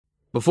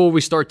Before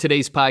we start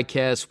today's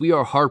podcast, we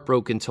are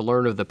heartbroken to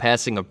learn of the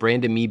passing of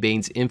Brandon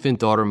Mebane's infant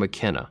daughter,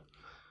 McKenna.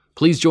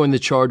 Please join the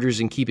Chargers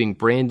in keeping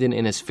Brandon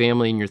and his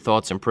family in your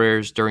thoughts and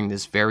prayers during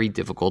this very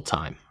difficult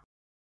time.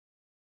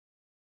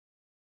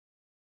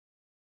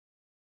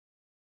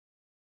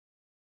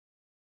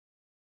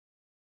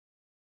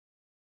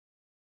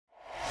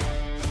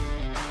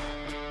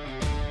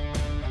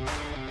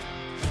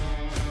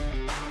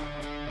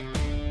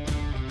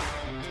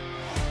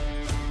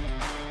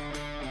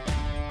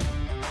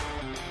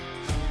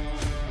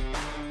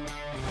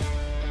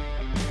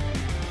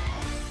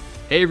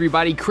 Hey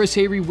everybody, Chris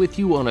Hayre with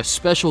you on a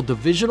special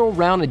divisional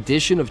round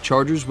edition of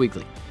Chargers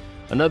Weekly.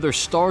 Another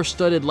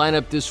star-studded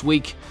lineup this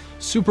week: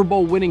 Super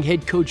Bowl winning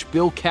head coach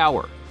Bill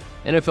Cowher,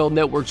 NFL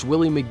Network's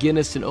Willie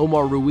McGinnis and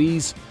Omar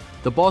Ruiz,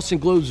 the Boston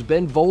Globe's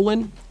Ben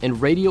Volin,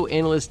 and radio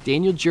analyst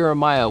Daniel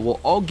Jeremiah will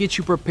all get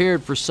you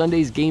prepared for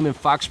Sunday's game in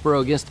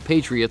Foxborough against the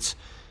Patriots.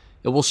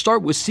 And we'll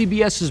start with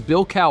CBS's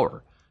Bill Cowher,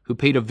 who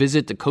paid a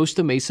visit to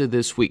Costa Mesa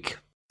this week.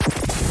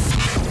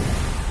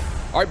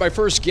 All right, my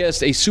first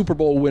guest, a Super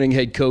Bowl winning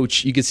head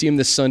coach. You can see him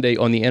this Sunday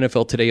on the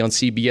NFL Today on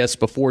CBS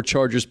before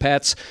Chargers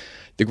Pats.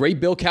 The great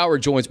Bill Cowher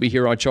joins me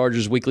here on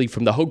Chargers Weekly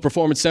from the Hoag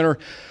Performance Center.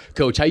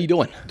 Coach, how you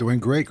doing? Doing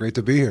great. Great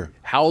to be here.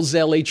 How's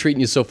L.A.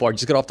 treating you so far?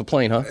 Just got off the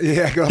plane, huh?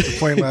 Yeah, I got off the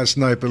plane last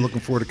night, but looking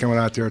forward to coming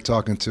out there and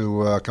talking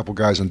to a couple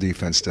guys on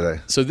defense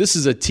today. So this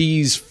is a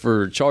tease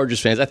for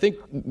Chargers fans. I think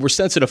we're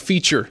sensing a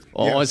feature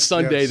on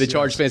Sunday the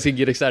Chargers fans can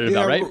get excited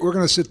about, right? We're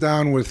going to sit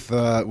down with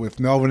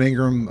Melvin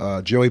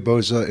Ingram, Joey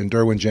Bosa, and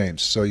Derwin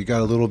James. So you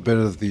got a little bit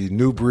of the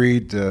new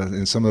breed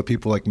and some of the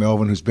people like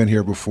Melvin who's been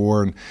here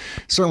before. And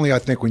certainly I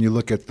think when you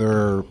look at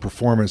their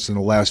performance in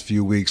the last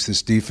few weeks,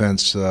 this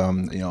defense, I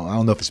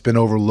don't know if it's been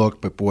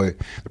overlooked, but boy,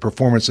 the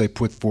performance they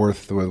put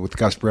forth with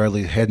Gus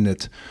Bradley heading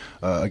it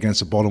against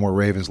the Baltimore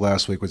Ravens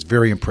last week was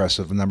very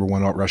impressive. The number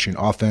one rushing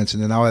offense.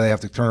 And then now they have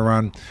to turn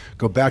around,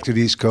 go back to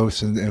the East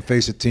Coast and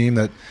face a team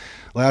that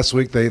last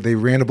week they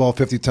ran the ball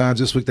 50 times.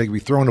 This week they could be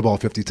throwing the ball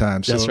 50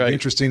 times. So That's right. It'll be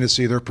interesting to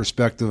see their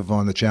perspective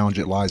on the challenge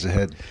that lies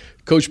ahead.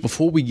 Coach,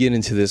 before we get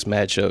into this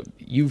matchup,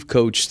 you've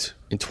coached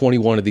in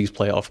 21 of these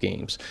playoff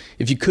games.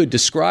 If you could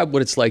describe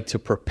what it's like to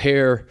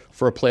prepare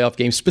for a playoff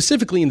game,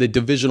 specifically in the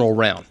divisional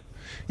round.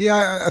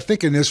 Yeah, I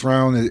think in this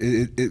round,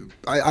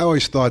 I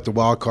always thought the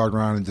wild card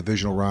round and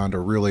divisional round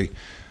are really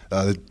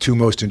the two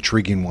most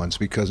intriguing ones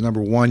because,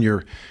 number one,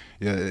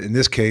 in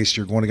this case,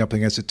 you're going up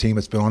against a team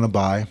that's been on a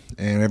bye,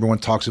 and everyone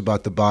talks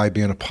about the bye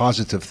being a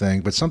positive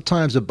thing. But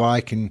sometimes a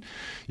bye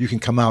you can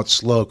come out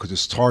slow because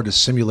it's hard to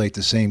simulate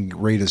the same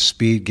rate of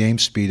speed, game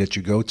speed that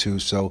you go to.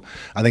 So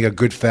I think a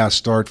good fast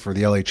start for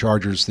the LA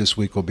Chargers this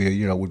week would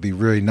be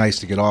really nice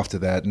to get off to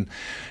that. And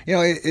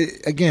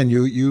again,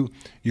 you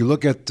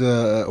look at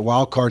a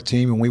wild card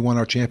team, and we won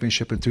our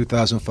championship in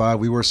 2005.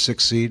 We were a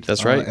 6th seed.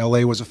 That's right.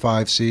 LA was a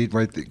 5 seed,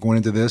 right, going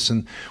into this,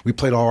 and we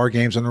played all our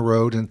games on the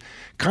road and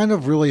kind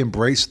of really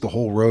embraced the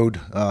whole road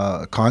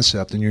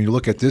concept. And you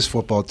look at this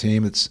football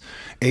team; it's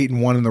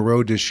 8-1 on the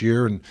road this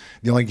year, and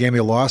the only game they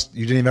lost,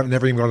 you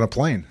never even got on a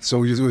plane.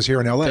 So it was here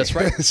in LA. That's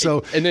right.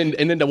 So and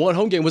then the one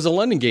home game was a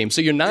London game.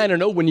 So you're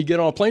 9-0 when you get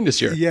on a plane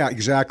this year. Yeah,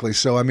 exactly.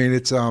 So I mean,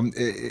 it's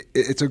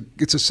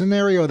a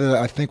scenario that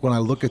I think when I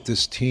look at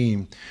this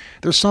team,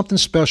 there's something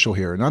special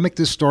here. And I think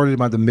this started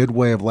by the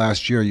midway of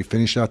last year. You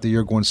finished out the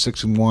year going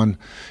 6-1,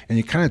 and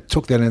you kind of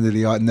took that into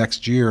the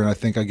next year. And I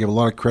think I give a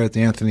lot of credit to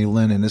Anthony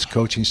Lynn and his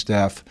coaching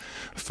staff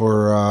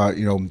for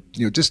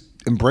just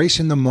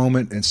embracing the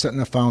moment and setting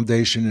the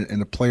foundation,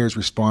 and the players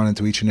responding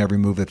to each and every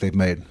move that they've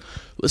made.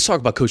 Let's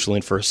talk about Coach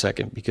Lynn for a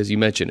second, because you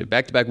mentioned it.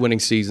 Back-to-back winning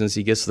seasons,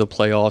 he gets to the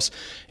playoffs,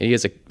 and he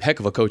has a heck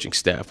of a coaching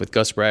staff with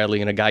Gus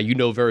Bradley and a guy you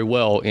know very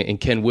well in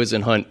Ken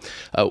Whisenhunt.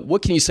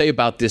 What can you say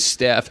about this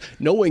staff,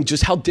 knowing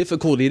just how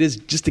difficult it is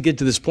just to get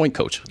to this point,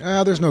 Coach?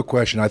 There's no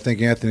question. I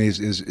think Anthony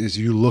is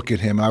you look at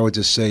him, I would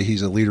just say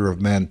he's a leader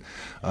of men.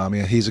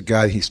 He's a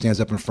guy, he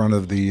stands up in front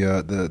of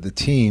the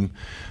team.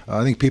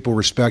 I think people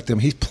respect him.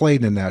 He's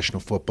played in the National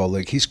Football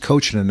League. He's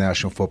coached in the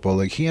National Football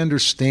League. He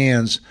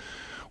understands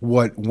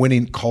what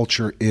winning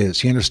culture is.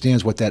 He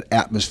understands what that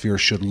atmosphere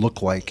should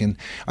look like. And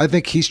I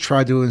think he's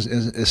tried to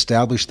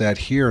establish that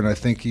here, and I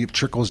think it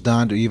trickles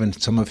down to even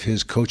some of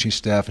his coaching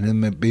staff and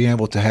him being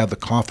able to have the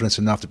confidence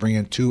enough to bring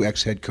in 2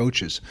 ex-head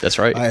coaches. That's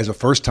right. As a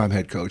first-time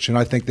head coach, and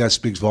I think that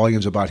speaks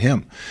volumes about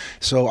him.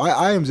 So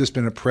I have just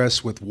been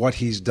impressed with what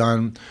he's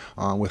done,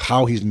 with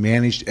how he's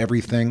managed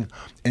everything,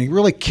 and he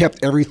really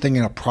kept everything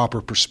in a proper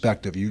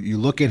perspective. You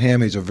look at him,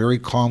 he's a very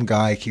calm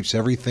guy, keeps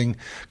everything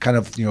kind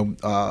of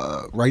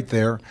right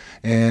there,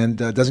 and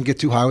doesn't get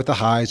too high with the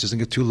highs, doesn't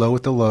get too low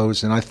with the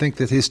lows, and I think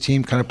that his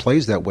team kind of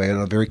plays that way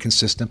on a very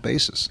consistent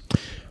basis.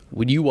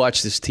 When you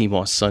watched this team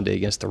on Sunday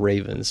against the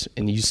Ravens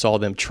and you saw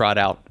them trot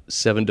out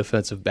 7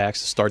 defensive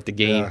backs to start the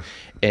game,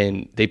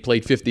 and they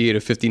played 58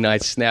 of 59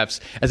 snaps.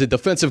 As a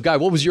defensive guy,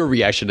 what was your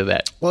reaction to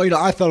that? Well,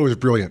 I thought it was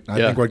brilliant. I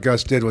think what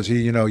Gus did was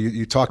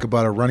you talk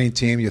about a running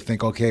team, you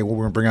think, okay, well,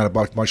 we're going to bring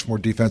out a much more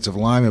defensive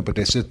lineman, but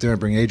they sit there and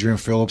bring Adrian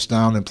Phillips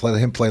down and play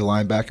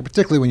linebacker,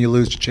 particularly when you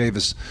lose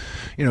Chavis,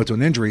 to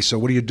an injury. So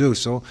what do you do?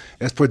 So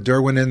let's put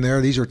Derwin in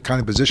there. These are kind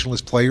of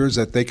positionless players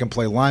that they can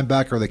play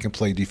linebacker, or they can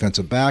play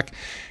defensive back.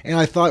 And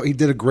I thought he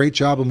did a great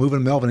job of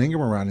moving Melvin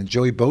Ingram around and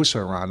Joey Bosa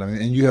around. I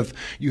mean, and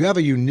you have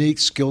a unique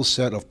skill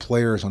set of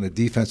players on the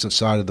defensive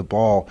side of the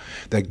ball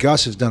that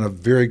Gus has done a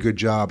very good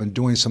job in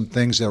doing some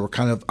things that were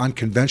kind of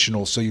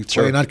unconventional. So you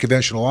play an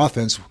unconventional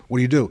offense,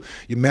 what do?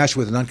 You match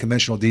with an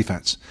unconventional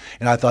defense.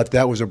 And I thought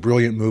that was a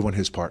brilliant move on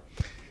his part.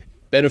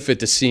 Benefit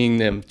to seeing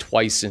them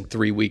twice in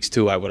 3 weeks,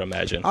 too, I would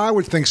imagine. I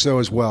would think so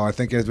as well. I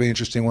think it'd be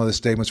interesting. One of the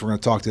statements we're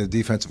going to talk to the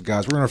defensive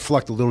guys. We're going to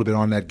reflect a little bit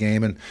on that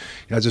game. And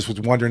I just was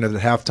wondering at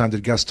halftime,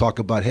 did Gus talk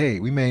about, hey,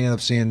 we may end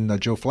up seeing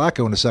Joe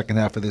Flacco in the second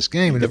half of this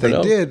game? And if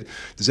they did,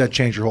 does that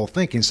change your whole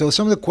thinking? So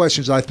some of the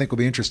questions I think will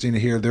be interesting to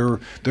hear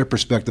their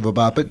perspective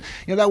about. But,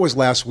 that was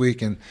last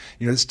week. And,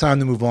 it's time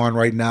to move on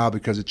right now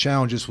because the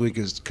challenge this week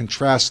is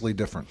contrastly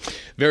different.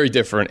 Very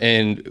different.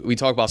 And we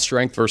talk about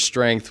strength versus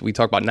strength. We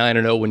talk about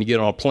 9-0 when you get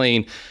on a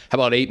plane. How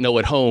about 8-0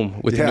 at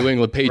home with the New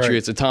England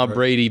Patriots and Tom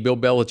Brady, Bill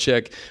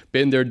Belichick?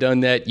 Been there,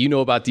 done that. You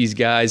know about these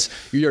guys.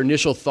 Your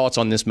initial thoughts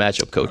on this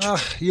matchup, Coach? I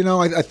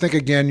think,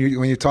 again,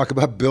 when you talk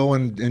about Bill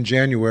in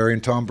January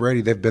and Tom Brady,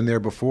 they've been there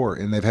before,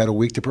 and they've had a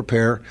week to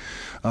prepare.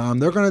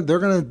 They're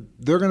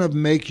gonna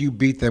make you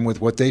beat them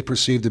with what they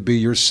perceive to be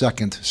your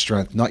second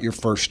strength, not your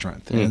first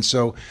strength. And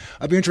so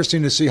it'd be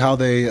interesting to see how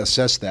they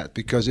assess that,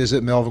 because is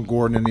it Melvin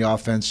Gordon in the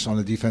offense on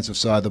the defensive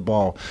side of the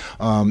ball,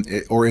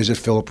 or is it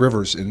Phillip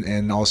Rivers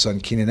and all of a sudden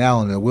Keenan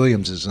Allen and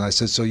Williams? And I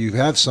said, so you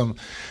have some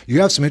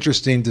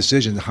interesting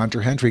decisions.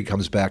 Hunter Henry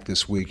comes back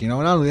this week, and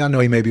I know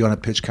he may be on a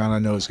pitch count. I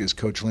know as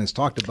Coach Lynch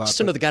talked about.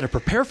 Just another guy to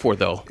prepare for,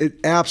 though. It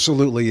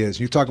absolutely is.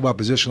 You talk about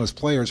positionless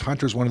players.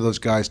 Hunter's one of those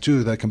guys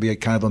too that can be a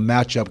kind of a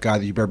matchup guy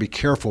that you better be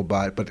careful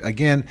about. But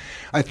again,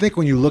 I think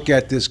when you look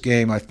at this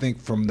game, I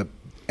think from the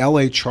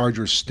LA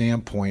Chargers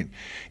standpoint,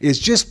 is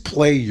just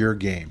play your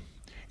game.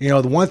 The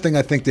one thing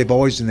I think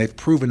they've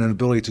proven an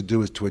ability to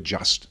do is to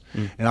adjust.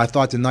 And I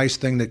thought the nice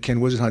thing that Ken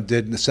Whisenhunt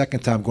did the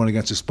second time going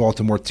against this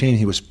Baltimore team,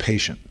 he was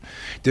patient.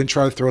 Didn't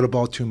try to throw the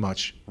ball too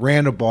much.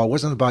 Ran the ball. It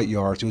wasn't about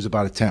yards. It was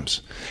about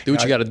attempts. Do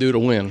what you got to do to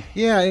win.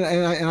 Yeah,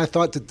 and I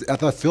thought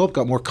Phillip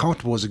got more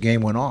comfortable as the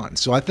game went on.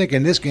 So I think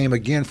in this game,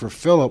 again, for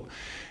Phillip,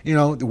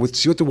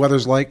 see what the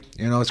weather's like. It's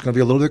going to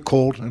be a little bit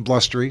cold and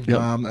blustery.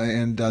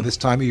 And this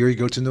time of year, you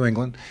go to New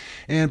England.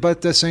 But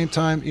at the same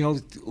time,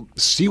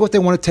 see what they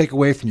want to take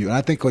away from you. And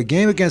I think a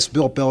game against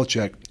Bill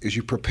Belichick is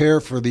you prepare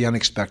for the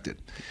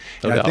unexpected.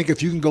 And I think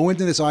if you can go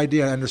into this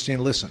idea and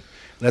understand, listen,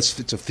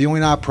 it's a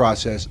feeling out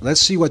process. Let's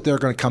see what they're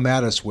going to come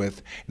at us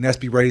with, and let's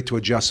be ready to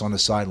adjust on the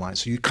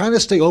sidelines. So you kind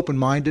of stay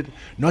open-minded,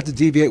 not to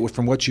deviate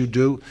from what you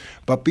do,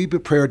 but be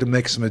prepared to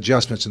make some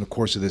adjustments in the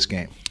course of this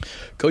game.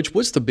 Coach,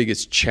 what's the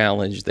biggest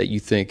challenge that you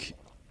think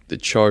the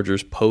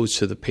Chargers pose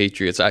to the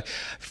Patriots?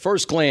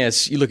 First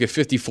glance, you look at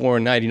 54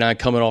 and 99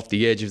 coming off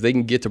the edge. If they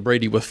can get to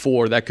Brady with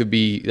 4, that could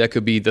be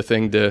the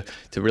thing to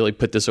really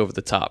put this over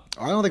the top.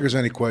 I don't think there's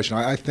any question.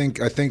 I think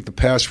the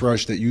pass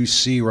rush that you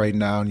see right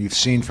now and you've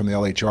seen from the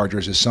LA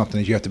Chargers is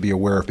something that you have to be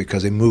aware of,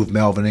 because they move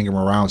Melvin Ingram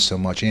around so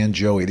much, and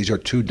Joey. These are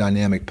two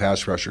dynamic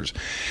pass rushers.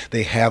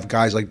 They have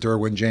guys like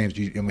Derwin James.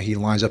 He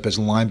lines up as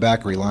a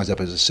linebacker. He lines up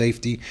as a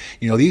safety.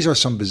 These are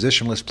some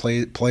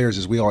positionless players,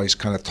 as we always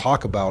kind of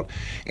talk about,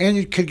 and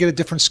you could get a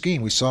different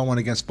scheme. We saw one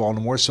against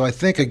Baltimore. So I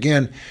think,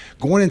 again,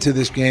 going into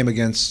this game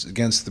against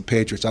the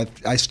Patriots,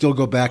 I still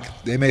go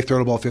back. They may throw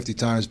the ball 50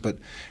 times, but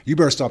you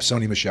better stop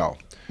Sony Michel.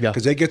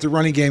 Because they get the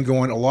running game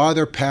going. A lot of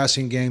their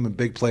passing game and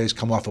big plays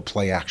come off of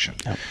play action.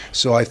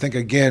 So I think,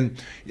 again,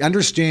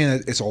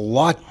 understand that it's a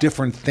lot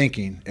different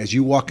thinking as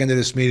you walk into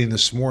this meeting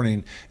this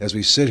morning as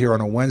we sit here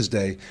on a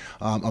Wednesday.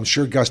 I'm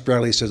sure Gus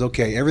Bradley says,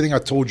 okay, everything I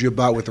told you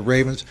about with the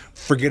Ravens,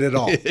 forget it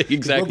all.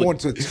 Exactly. We're going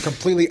to the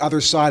completely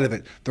other side of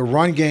it. The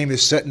run game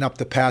is setting up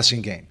the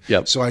passing game.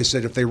 So I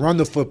said, if they run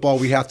the football,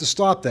 we have to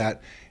stop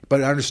that.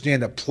 But I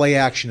understand that play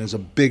action is a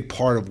big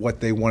part of what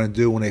they want to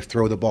do when they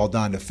throw the ball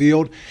down the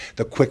field.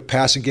 The quick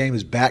passing game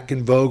is back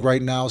in vogue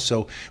right now.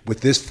 So with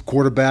this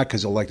quarterback,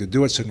 because they'll like to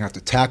do it, so you have to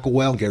tackle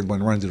well and get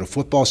everyone running to the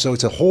football. So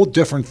it's a whole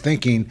different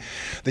thinking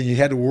than you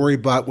had to worry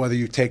about whether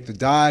you take the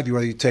dive,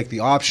 whether you take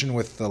the option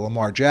with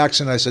Lamar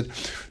Jackson. I said,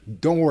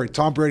 don't worry,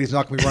 Tom Brady's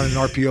not going to be running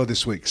an RPO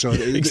this week. So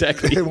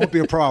exactly. It won't be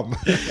a problem.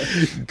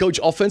 Coach,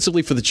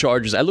 offensively for the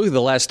Chargers, I look at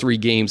the last 3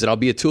 games, and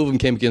albeit 2 of them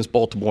came against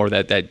Baltimore,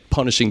 that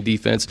punishing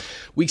defense.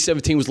 Week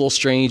 17 was a little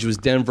strange. It was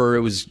Denver.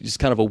 It was just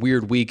kind of a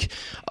weird week.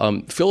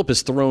 Phillip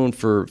has thrown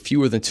for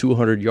fewer than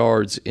 200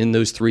 yards in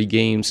those 3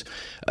 games.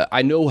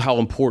 I know how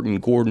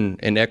important Gordon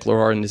and Eckler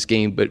are in this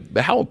game, but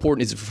how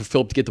important is it for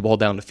Phillip to get the ball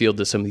down the field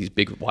to some of these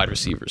big wide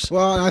receivers?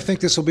 Well, I think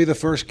this will be the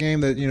first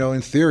game that,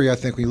 in theory, I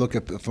think we look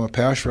at from a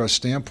pass rush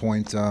standpoint,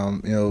 standpoint,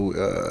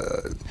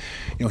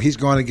 he's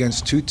gone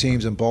against two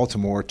teams in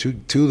Baltimore,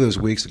 two of those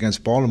weeks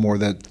against Baltimore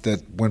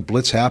that went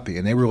blitz happy,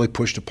 and they really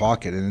pushed the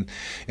pocket. And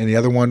the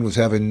other one was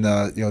having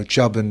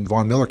Chubb and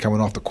Von Miller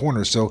coming off the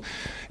corner. So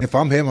if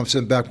I'm him, I'm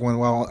sitting back going,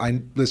 well,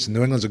 listen,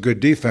 New England's a good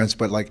defense,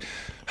 but like,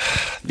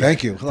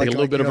 thank you. Take a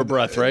little bit of a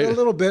breath, right? A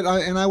little bit,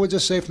 and I would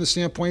just say from the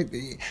standpoint,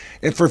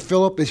 and for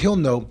Philip, he'll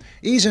know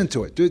he's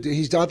into it. Dude,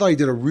 I thought he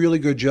did a really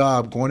good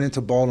job going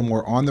into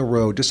Baltimore on the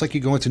road, just like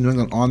you go into New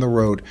England on the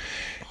road.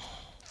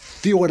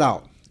 Feel it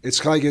out.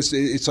 It's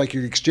like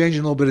you're exchanging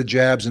a little bit of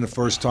jabs in the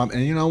first time.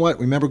 And you know what?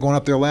 Remember going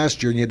up there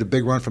last year and you had the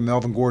big run from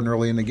Melvin Gordon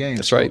early in the game.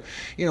 That's right.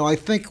 I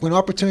think when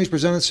opportunities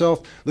present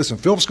itself, listen,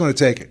 Philip's going to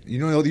take it. You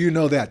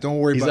know that. Don't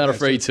worry about that. He's not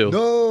afraid to.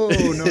 No.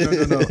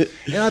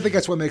 And I think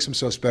that's what makes him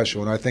so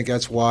special. And I think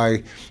that's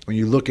why when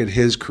you look at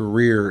his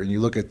career and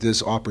you look at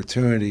this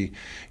opportunity,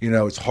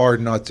 it's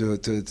hard not to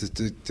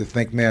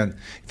think, man,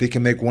 if he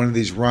can make one of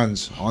these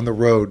runs on the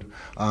road,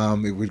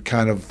 it would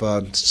kind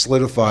of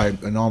solidify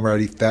an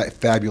already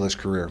fabulous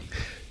career.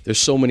 There's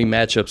so many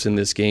matchups in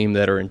this game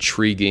that are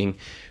intriguing.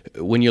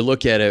 When you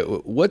look at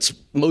it, what's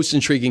most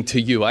intriguing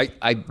to you? I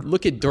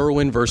look at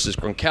Derwin versus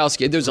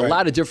Gronkowski. There's a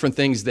lot of different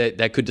things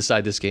that could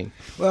decide this game.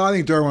 Well, I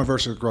think Derwin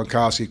versus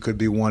Gronkowski could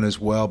be one as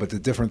well, but the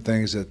different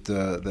things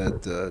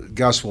that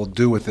Gus will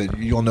do with it,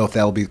 you'll know if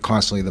that will be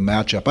constantly the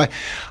matchup.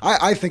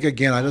 I think,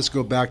 again, I just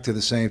go back to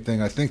the same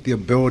thing. I think the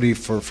ability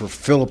for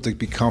Philip to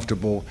be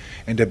comfortable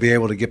and to be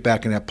able to get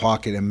back in that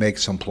pocket and make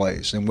some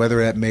plays, and whether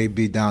that may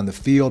be down the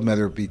field,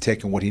 whether it be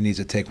taking what he needs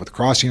to take with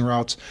crossing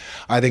routes,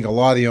 I think a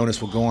lot of the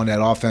onus will go on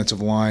that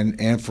offensive line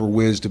and for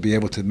Wiz to be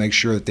able to make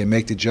sure that they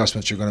make the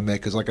adjustments you're going to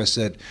make. Because, like I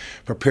said,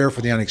 prepare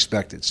for the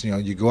unexpected.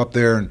 You go up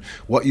there and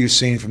what you've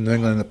seen from New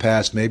England in the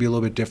past may be a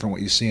little bit different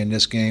what you see in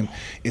this game.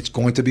 It's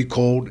going to be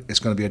cold. It's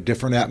going to be a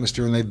different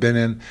atmosphere than they've been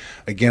in.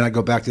 Again, I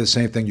go back to the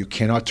same thing. You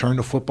cannot turn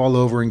the football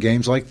over in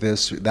games like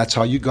this. That's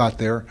how you got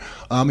there.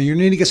 And you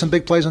need to get some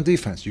big plays on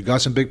defense. You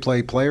got some big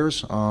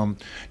players.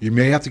 You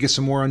may have to get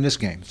some more on this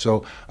game.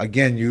 So,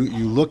 again, you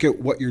look at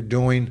what you're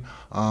doing,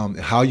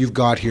 how you've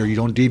got here. You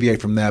don't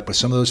deviate from that, but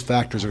some of those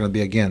factors are going to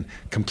be, again,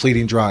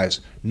 completing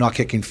drives, not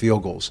kicking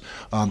field goals,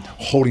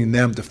 holding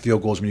them to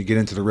field goals when you get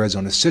into the red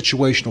zone. The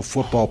situational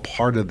football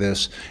part of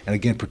this, and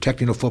again,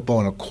 protecting the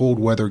football in a cold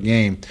weather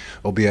game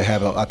will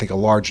I think, a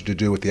large to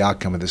do with the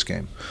outcome of this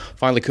game.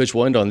 Finally, Coach,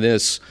 we'll end on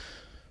this.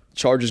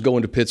 Chargers go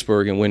into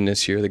Pittsburgh and win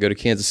this year. They go to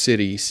Kansas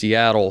City,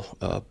 Seattle,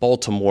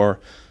 Baltimore,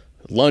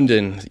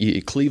 London,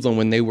 Cleveland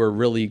when they were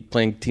really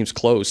playing teams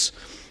close.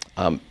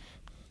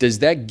 Does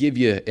that give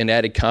you an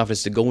added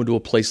confidence to go into a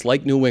place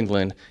like New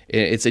England?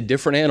 It's a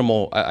different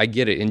animal, I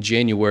get it, in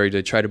January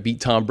to try to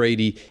beat Tom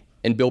Brady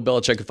and Bill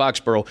Belichick at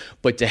Foxborough,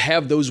 but to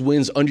have those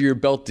wins under your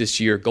belt this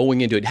year going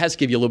into it has to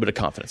give you a little bit of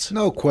confidence.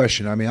 No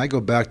question. I mean, I go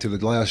back to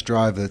the last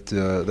drive that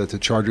the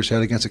Chargers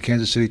had against the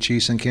Kansas City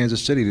Chiefs in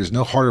Kansas City. There's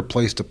no harder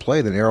place to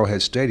play than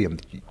Arrowhead Stadium.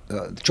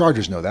 The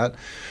Chargers know that.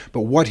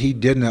 But what he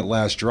did in that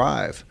last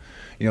drive,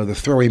 the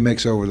throw he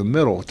makes over the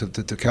middle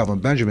to Kelvin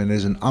Benjamin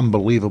is an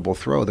unbelievable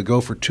throw. To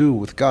go for two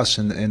with Gus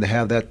and to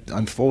have that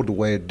unfold the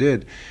way it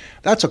did,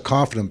 that's a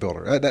confident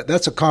builder.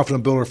 That's a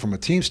confident builder from a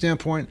team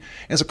standpoint,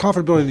 and it's a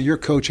confident builder that your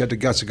coach had the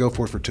guts to go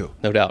for it for two.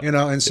 No doubt.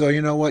 And so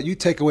you know what? You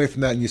take away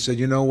from that and you said,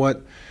 you know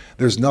what?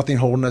 There's nothing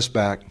holding us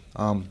back.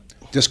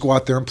 Just go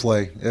out there and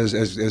play.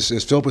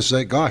 As Philip would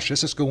say, gosh,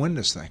 let's just go win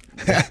this thing.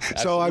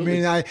 So, I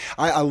mean,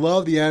 I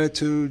love the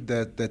attitude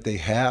that they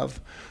have,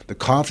 the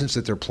confidence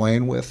that they're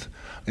playing with.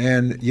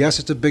 And, yes,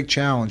 it's a big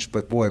challenge,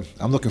 but, boy,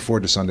 I'm looking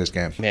forward to Sunday's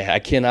game. Man, I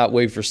cannot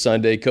wait for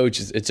Sunday. Coach,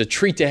 it's a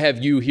treat to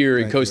have you here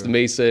at Costa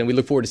Mesa, and we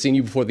look forward to seeing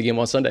you before the game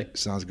on Sunday.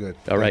 Sounds good.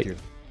 All right. Thank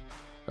you.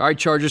 All right,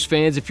 Chargers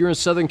fans, if you're in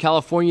Southern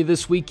California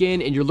this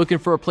weekend and you're looking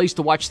for a place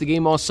to watch the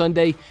game on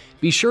Sunday,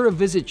 be sure to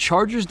visit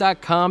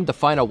Chargers.com to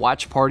find a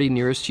watch party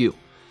nearest you.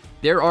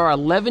 There are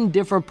 11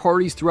 different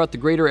parties throughout the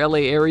greater LA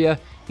area,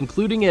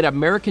 including at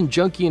American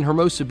Junkie in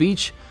Hermosa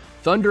Beach,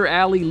 Thunder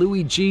Alley,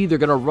 Louis G. They're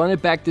going to run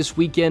it back this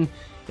weekend.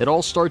 It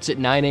all starts at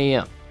 9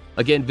 a.m.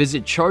 Again,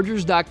 visit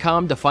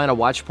Chargers.com to find a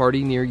watch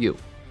party near you.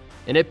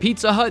 And at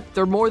Pizza Hut,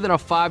 they're more than a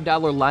 $5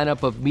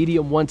 lineup of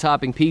medium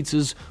one-topping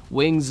pizzas,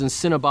 wings, and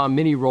Cinnabon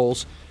mini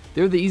rolls.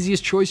 They're the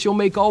easiest choice you'll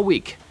make all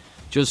week.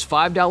 Just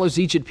 $5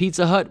 each at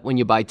Pizza Hut when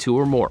you buy two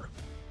or more.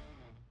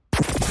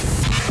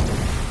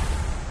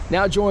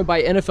 Now joined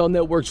by NFL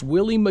Network's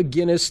Willie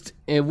McGinest.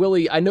 And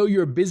Willie, I know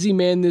you're a busy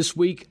man this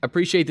week. I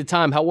appreciate the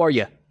time. How are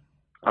you?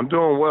 I'm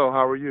doing well.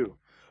 How are you?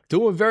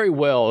 Doing very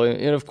well.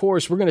 And of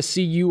course, we're going to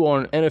see you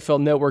on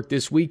NFL Network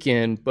this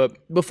weekend. But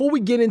before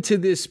we get into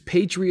this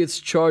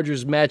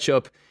Patriots-Chargers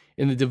matchup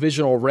in the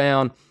divisional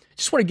round,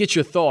 just want to get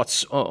your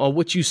thoughts on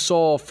what you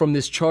saw from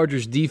this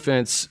Chargers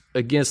defense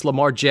against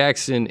Lamar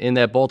Jackson in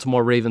that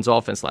Baltimore Ravens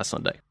offense last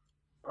Sunday.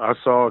 I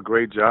saw a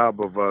great job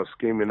of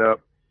scheming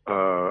up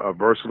a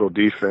versatile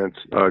defense.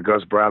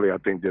 Gus Bradley, I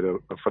think, did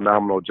a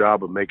phenomenal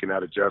job of making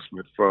that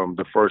adjustment from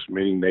the first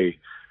meeting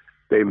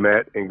they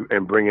met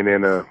and bringing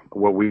in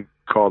what we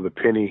call the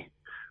penny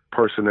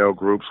personnel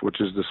groups,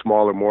 which is the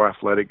smaller, more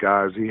athletic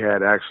guys. He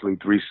had actually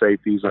three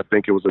safeties. I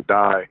think it was a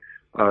die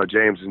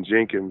James and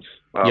Jenkins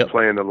Yep.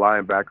 playing the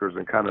linebackers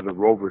and kind of the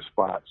rover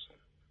spots.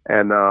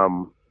 And,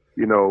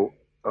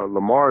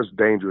 Lamar's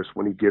dangerous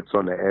when he gets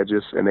on the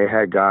edges, and they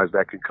had guys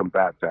that can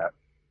combat that.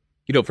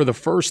 For the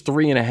first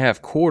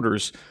 3.5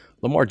 quarters,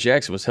 Lamar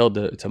Jackson was held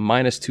to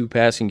 -2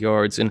 passing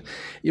yards. And,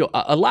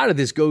 a lot of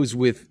this goes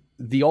with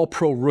the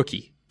all-pro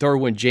rookie,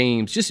 Derwin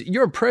James. Just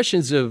your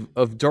impressions of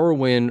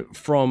Derwin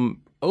from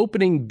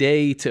opening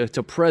day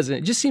to present.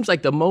 It just seems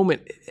like the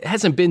moment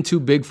hasn't been too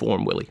big for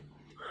him, Willie.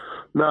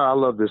 No, I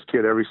love this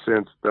kid ever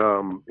since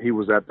he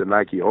was at the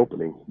Nike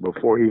opening,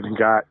 before he even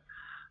got,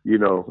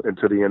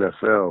 into the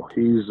NFL.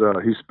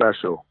 He's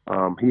special.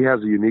 He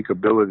has a unique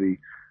ability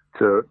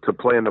to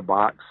play in the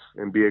box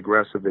and be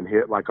aggressive and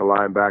hit like a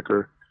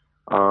linebacker.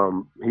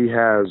 He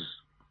has,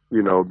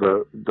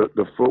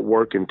 the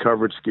footwork and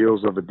coverage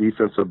skills of a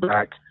defensive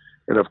back.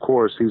 And of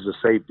course, he's a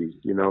safety,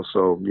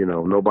 so,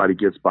 nobody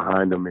gets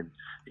behind him, and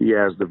he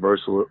has the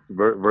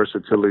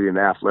versatility and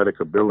athletic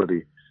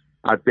ability.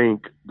 I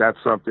think that's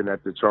something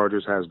that the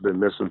Chargers has been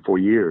missing for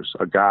years,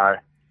 a guy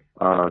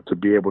to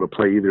be able to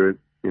play either,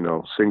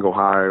 single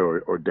high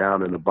or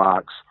down in the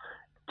box,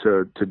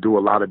 to do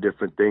a lot of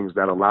different things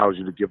that allows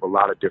you to give a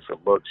lot of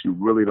different looks. You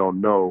really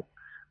don't know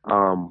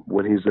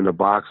when he's in the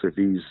box if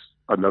he's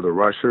another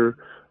rusher,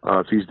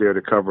 if he's there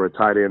to cover a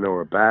tight end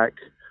or a back,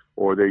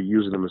 or they're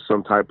using him in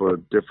some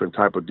different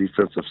type of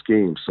defensive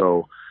scheme.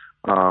 So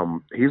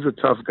he's a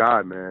tough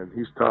guy, man.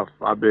 He's tough.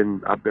 I've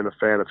been a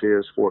fan of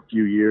his for a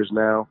few years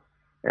now,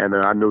 and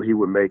I knew he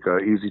would make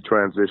an easy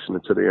transition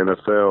into the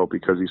NFL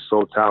because he's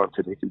so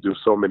talented. He can do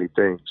so many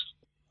things.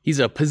 He's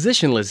a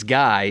positionless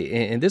guy,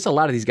 and there's a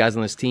lot of these guys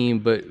on this team,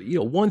 but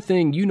one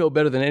thing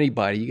better than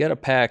anybody, you got to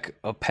pack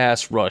a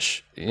pass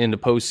rush in the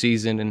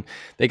postseason, and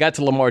they got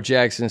to Lamar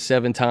Jackson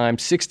 7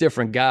 times, 6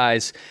 different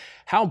guys.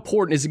 How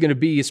important is it going to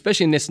be,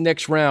 especially in this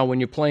next round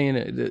when you're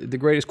playing the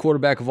greatest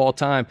quarterback of all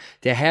time,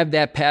 to have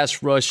that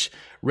pass rush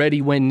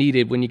ready when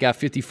needed when you got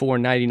 54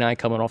 and 99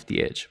 coming off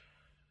the edge?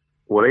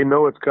 Well, they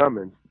know it's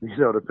coming.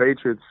 The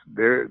Patriots,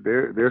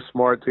 they're a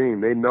smart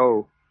team. They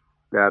know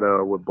that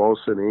with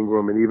Bosa and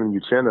Ingram and even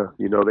Uchenna,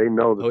 they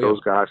know that those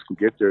guys can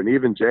get there. And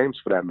even James,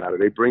 for that matter.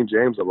 They bring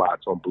James a lot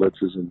on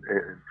blitzes and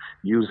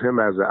use him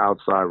as an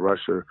outside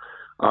rusher.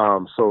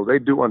 So they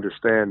do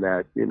understand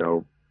that,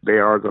 they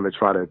are going to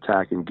try to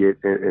attack and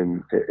get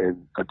and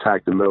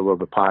attack the middle of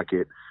the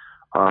pocket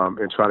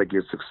and try to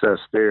get success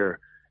there.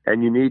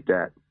 And you need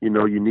that. You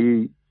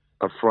need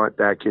a front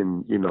that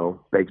can,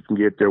 they can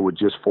get there with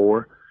just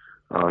 4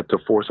 to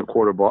force a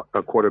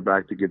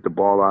quarterback to get the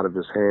ball out of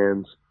his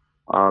hands,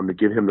 to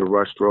get him to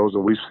rush throws.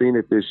 And we've seen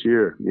it this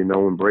year.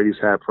 When Brady's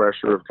had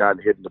pressure, have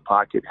gotten hit in the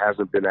pocket,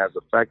 hasn't been as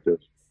effective.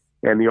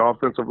 And the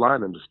offensive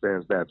line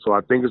understands that. So I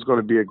think it's going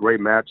to be a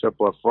great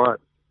matchup up front.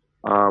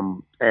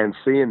 And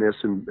seeing this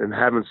and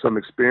having some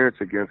experience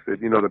against it,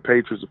 the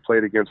Patriots have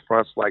played against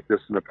fronts like this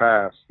in the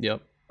past.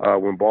 Yep.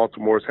 When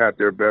Baltimore's had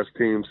their best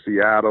team,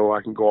 Seattle,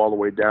 I can go all the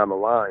way down the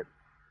line.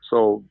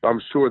 So I'm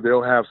sure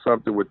they'll have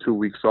something with 2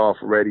 weeks off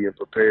ready and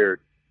prepared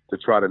to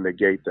try to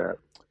negate that.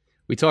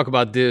 We talk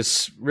about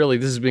this, really,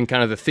 this has been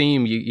kind of the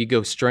theme. You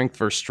go strength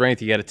for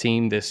strength. You got a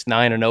team that's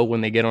 9-0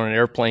 when they get on an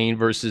airplane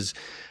versus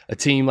a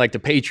team like the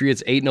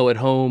Patriots, 8-0 at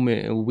home.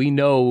 And we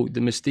know the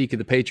mystique of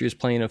the Patriots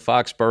playing in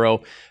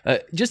Foxborough.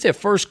 Just at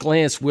first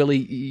glance, Willie,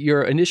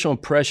 your initial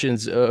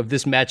impressions of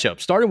this matchup,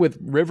 starting with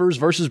Rivers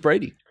versus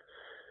Brady.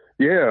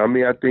 Yeah,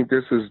 I think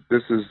this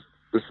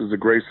is a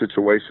great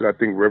situation. I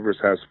think Rivers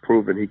has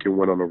proven he can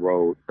win on the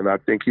road, and I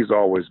think he's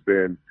always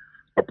been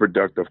a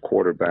productive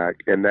quarterback,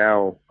 and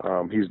now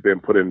he's been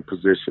put in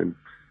position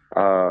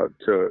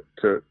to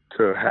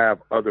have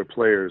other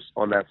players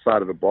on that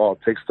side of the ball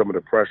take some of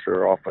the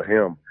pressure off of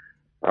him.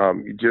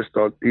 He just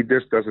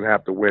doesn't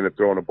have to win at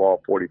throwing the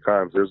ball 40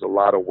 times. There's a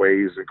lot of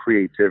ways and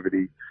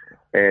creativity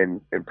and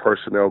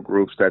personnel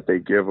groups that they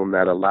give him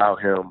that allow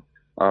him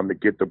to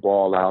get the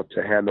ball out,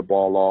 to hand the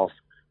ball off,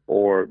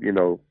 or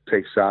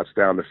take shots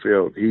down the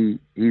field.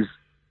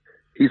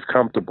 He's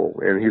comfortable,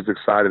 and he's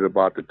excited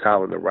about the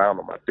talent around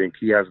him. I think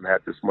he hasn't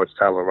had this much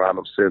talent around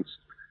him since,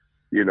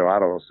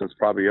 since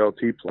probably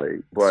LT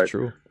played. But That's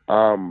true.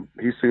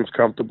 He seems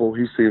comfortable.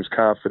 He seems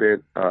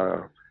confident.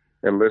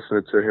 And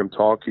listening to him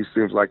talk, he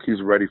seems like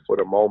he's ready for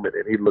the moment,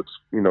 and he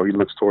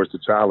looks towards the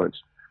challenge.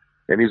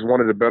 And he's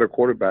one of the better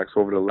quarterbacks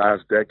over the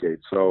last decade.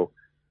 So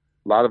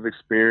a lot of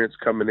experience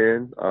coming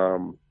in,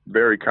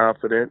 very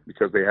confident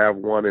because they have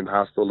won in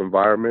hostile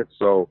environments.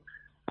 So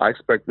I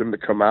expect them to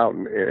come out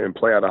and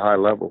play at a high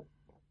level.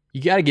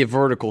 You got to get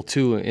vertical,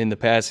 too, in the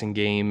passing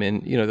game.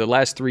 And, the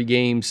last 3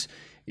 games,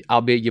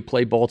 albeit you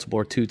play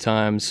Baltimore 2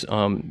 times,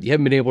 you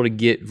haven't been able to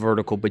get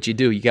vertical, but you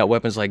do. You got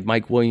weapons like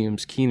Mike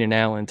Williams, Keenan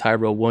Allen,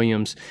 Tyrell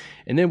Williams.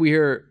 And then we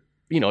hear,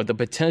 the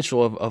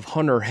potential of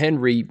Hunter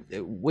Henry.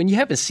 When you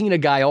haven't seen a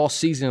guy all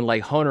season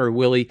like Hunter,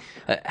 Willie,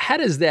 how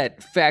does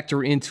that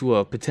factor into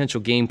a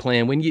potential game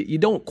plan when you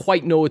don't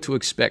quite know what to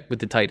expect with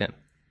the tight end?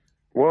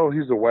 Well,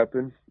 he's a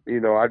weapon.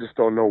 I just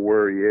don't know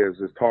where he is.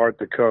 It's hard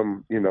to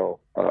come,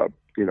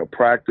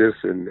 practice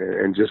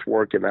and just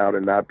working out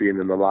and not being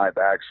in the live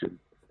action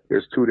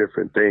is two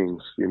different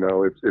things. You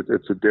know,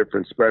 it's a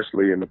difference,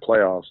 especially in the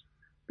playoffs,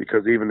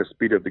 because even the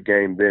speed of the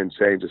game then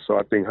changes. So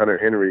I think Hunter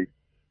Henry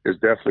is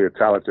definitely a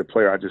talented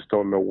player. I just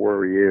don't know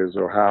where he is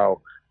or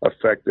how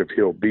effective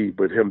he'll be.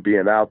 But him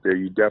being out there,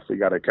 you definitely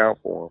got to account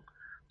for him.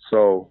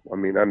 So, I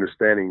mean,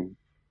 understanding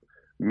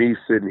me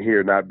sitting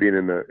here not being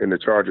in the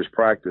Chargers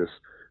practice,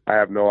 I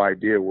have no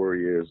idea where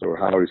he is or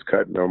how he's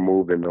cutting or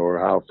moving or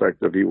how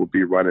effective he will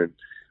be running.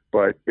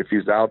 But if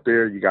he's out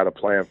there, you got to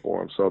plan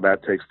for him. So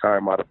that takes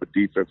time out of the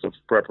defensive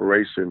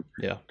preparation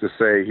to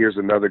say, here's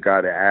another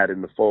guy to add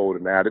in the fold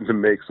and add in the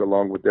mix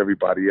along with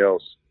everybody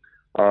else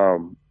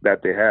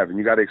that they have. And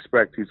you got to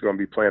expect he's going to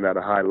be playing at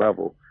a high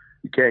level.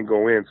 You can't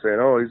go in saying,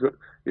 oh, he's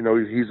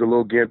a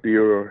little gimpy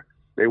or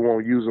they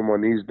won't use him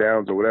on these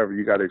downs or whatever.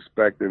 You got to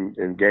expect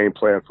and game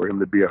plan for him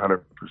to be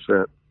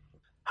 100%.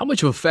 How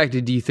much of a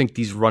factor do you think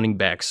these running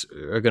backs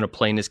are going to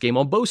play in this game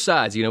on both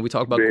sides? You know, we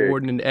talk about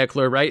Gordon and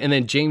Eckler, right? And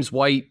then James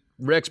White,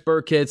 Rex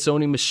Burkhead,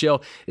 Sony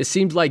Michel. It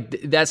seems like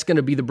that's going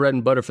to be the bread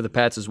and butter for the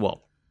Pats as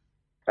well.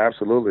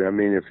 Absolutely. I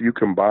mean, if you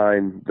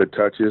combine the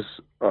touches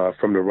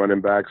from the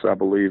running backs, I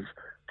believe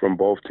from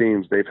both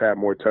teams, they've had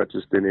more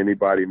touches than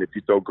anybody. And if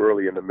you throw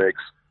Gurley in the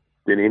mix,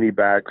 than any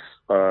backs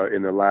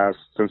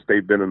since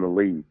they've been in the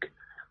league.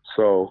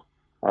 So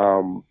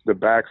the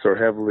backs are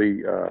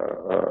heavily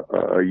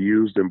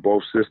used in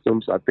both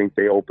systems. I think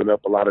they open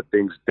up a lot of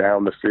things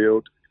down the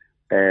field.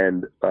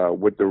 And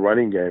with the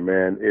running game,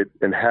 man,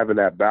 and having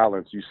that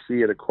balance, you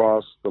see it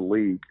across the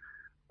league.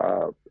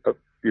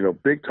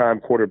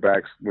 Big-time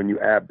quarterbacks, when you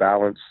add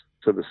balance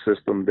to the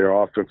system, their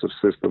offensive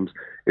systems,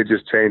 it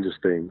just changes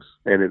things.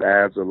 And it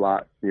adds a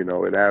lot,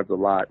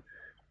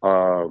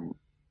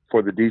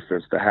 for the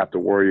defense to have to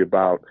worry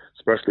about,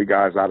 especially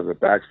guys out of the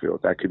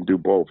backfield that can do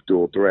both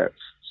dual threats.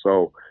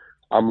 So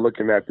I'm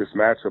looking at this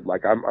matchup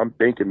like I'm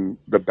thinking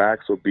the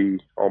backs will be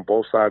on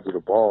both sides of the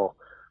ball,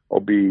 will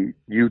be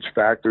huge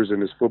factors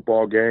in this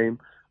football game,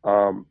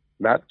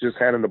 not just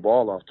handing the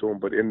ball off to them,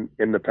 but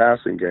in the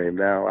passing game.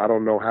 Now, I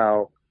don't know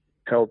how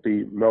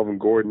healthy Melvin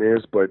Gordon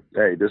is, but,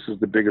 hey, this is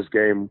the biggest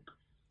game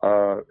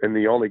and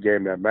the only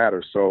game that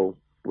matters. So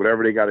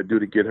whatever they got to do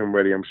to get him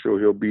ready, I'm sure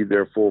he'll be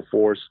there full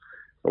force.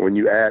 And when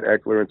you add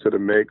Eckler into the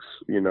mix,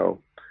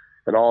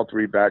 and all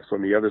three backs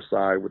on the other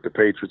side with the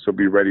Patriots will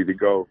be ready to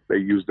go. They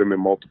use them in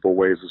multiple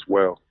ways as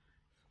well.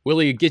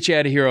 Willie, get you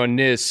out of here on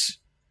this.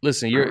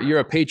 Listen, you're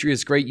a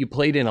Patriots great. You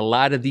played in a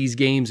lot of these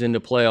games in the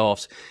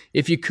playoffs.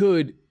 If you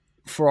could,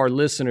 for our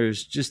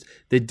listeners, just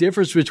the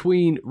difference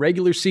between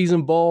regular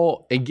season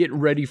ball and getting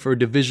ready for a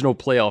divisional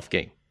playoff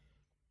game.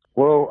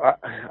 Well,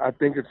 I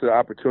think it's an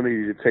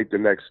opportunity to take the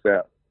next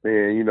step.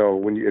 And,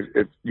 when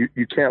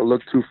you can't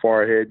look too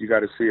far ahead, you got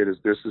to see it as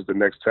this is the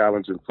next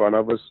challenge in front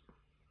of us.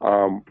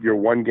 You're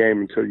one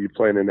game until you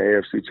play in the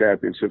AFC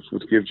Championships,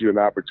 which gives you an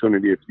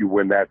opportunity, if you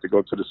win that, to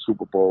go to the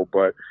Super Bowl.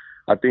 But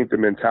I think the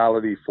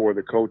mentality for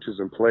the coaches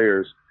and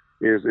players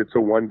is it's a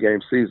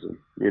one-game season.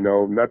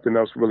 Nothing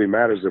else really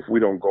matters if we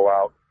don't go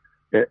out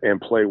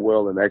and play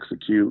well and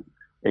execute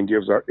and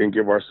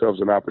give ourselves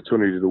an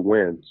opportunity to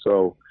win.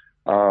 So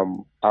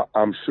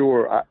I'm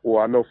sure.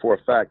 I know for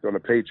a fact on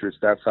the Patriots,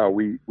 that's how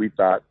we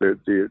thought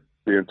the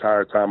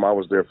entire time I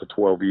was there for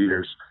 12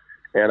 years,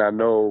 and I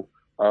know.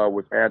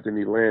 With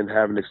Anthony Lynn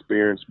having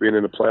experience being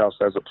in the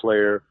playoffs as a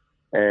player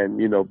and,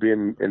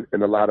 being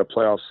in a lot of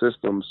playoff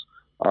systems,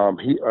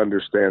 he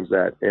understands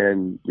that.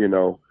 And,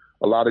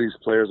 a lot of these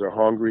players are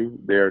hungry.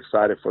 They're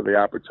excited for the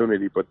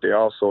opportunity, but they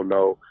also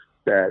know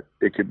that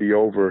it could be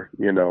over,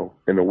 in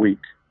a week.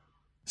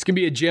 It's going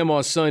to be a gem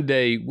on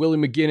Sunday. Willie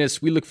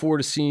McGinest, we look forward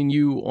to seeing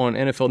you on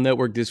NFL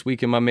Network this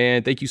weekend, my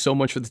man. Thank you so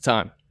much for the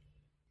time.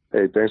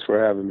 Hey, thanks for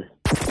having me.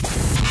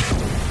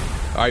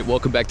 All right,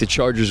 welcome back to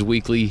Chargers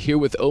Weekly, here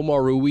with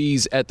Omar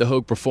Ruiz at the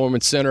Hoag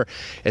Performance Center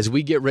as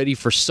we get ready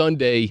for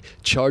Sunday,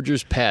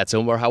 Chargers-Pats.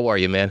 Omar, how are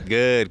you, man?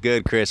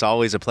 Good, Chris.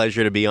 Always a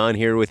pleasure to be on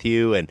here with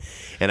you, and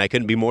I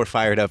couldn't be more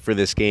fired up for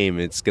this game.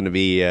 It's going to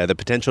be the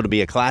potential to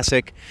be a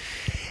classic.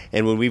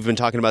 And when we've been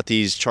talking about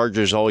these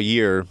Chargers all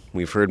year,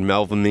 we've heard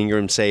Melvin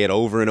Ingram say it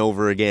over and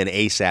over again,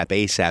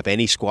 ASAP,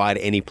 any squad,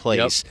 any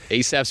place.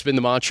 Yep, ASAP's been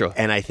the mantra.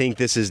 And I think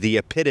this is the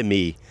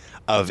epitome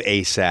of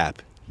ASAP.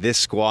 This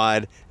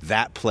squad,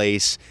 that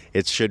place,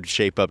 it should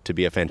shape up to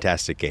be a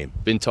fantastic game.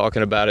 Been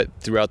talking about it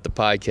throughout the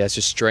podcast,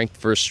 just strength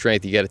versus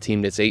strength. You got a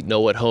team that's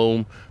 8-0 at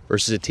home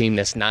versus a team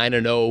that's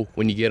 9-0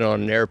 when you get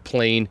on an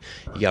airplane.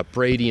 You got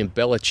Brady and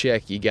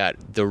Belichick. You got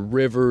the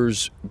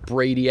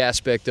Rivers-Brady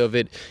aspect of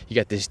it. You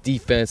got this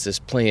defense that's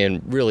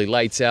playing really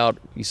lights out.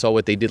 You saw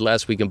what they did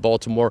last week in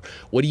Baltimore.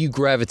 What are you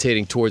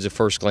gravitating towards at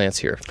first glance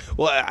here?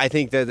 Well, I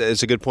think that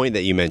it's a good point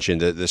that you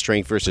mentioned, the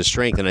strength versus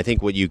strength. And I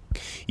think what you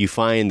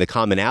find the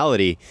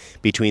commonality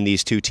between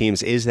these two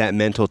teams is that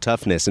mental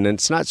toughness. And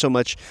it's not so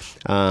much,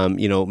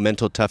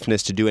 mental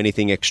toughness to do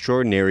anything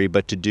extraordinary,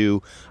 but to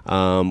do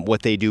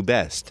what they do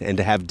best. and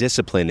to have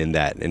discipline in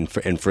that. And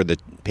for the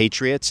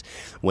Patriots,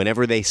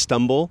 whenever they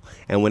stumble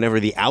and whenever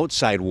the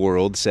outside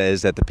world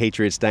says that the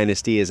Patriots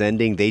dynasty is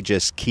ending, they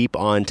just keep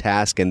on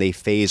task and they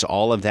phase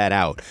all of that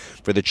out.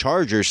 For the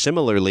Chargers,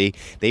 similarly,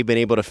 they've been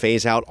able to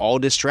phase out all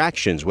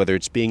distractions, whether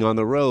it's being on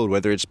the road,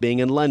 whether it's being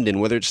in London,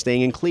 whether it's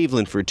staying in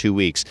Cleveland for 2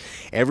 weeks.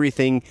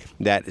 Everything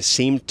that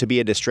seemed to be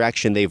a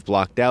distraction, they've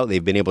blocked out.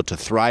 They've been able to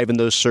thrive in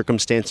those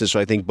circumstances. So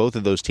I think both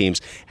of those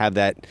teams have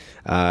that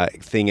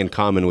thing in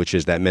common, which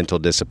is that mental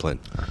discipline.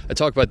 I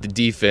talk about the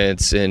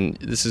defense, and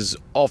this is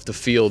off the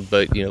field,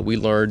 but we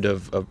learned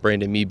of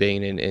Brandon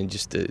Mebane and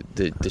just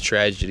the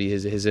tragedy.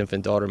 His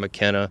infant daughter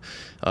McKenna.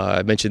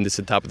 I mentioned this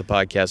at the top of the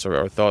podcast.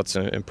 Our thoughts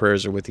and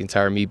prayers are with the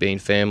entire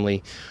Mebane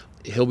family.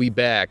 He'll be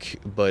back,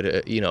 but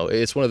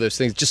it's one of those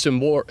things just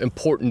more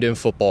important in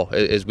football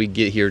as we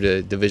get here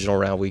to divisional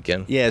round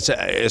weekend. Yeah,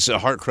 it's a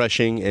heart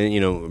crushing,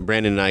 and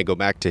Brandon and I go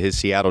back to his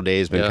Seattle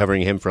days. Been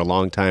covering him for a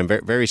long time.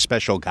 Very, very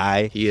special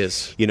guy. He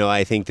is.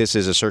 I think this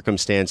is a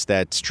circumstance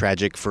that's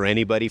tragic for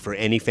anybody, for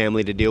any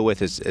family to deal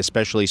with,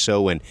 especially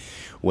so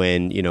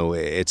when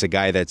it's a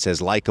guy that's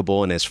as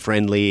likable and as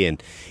friendly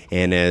and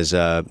as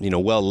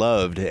well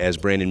loved as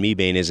Brandon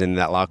Mebane is in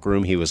that locker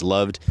room. He was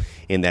loved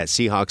in that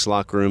Seahawks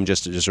locker room.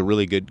 Just a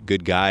really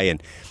good guy,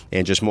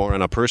 and just more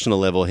on a personal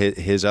level,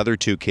 his other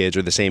two kids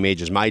are the same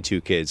age as my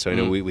two kids. So I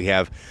know we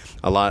have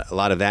a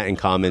lot of that in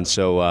common.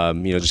 So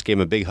just gave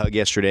him a big hug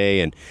yesterday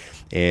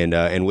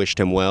and wished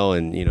him well.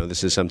 And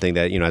this is something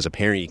that as a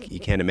parent you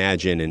can't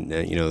imagine, and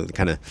the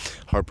kind of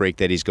heartbreak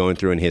that he's going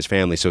through in his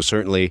family. So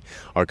certainly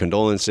our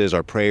condolences,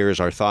 our prayers,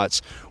 our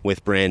thoughts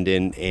with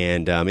Brandon.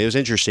 And it was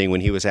interesting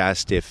when he was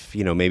asked if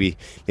maybe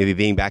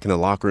being back in the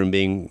locker room,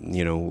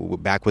 being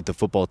back with the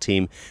football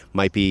team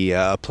might be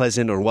a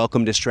pleasant or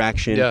welcome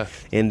distraction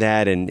in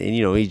that. And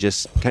he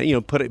just kind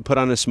of put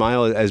on a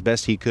smile as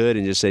best he could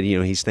and just said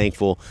he's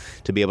thankful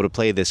to be able to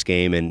play this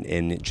game.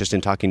 And just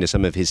in talking to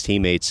some of his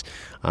teammates,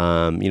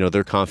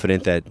 they're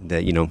confident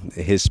that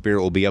his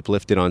spirit will be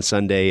uplifted on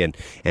Sunday and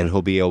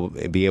he'll be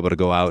able to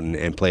go out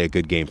and play a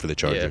good game for the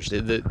Chargers.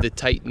 Yeah, the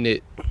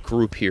tight-knit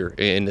group here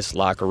in this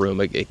locker room,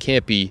 it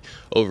can't be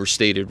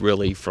overstated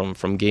really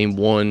from game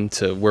one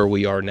to where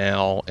we are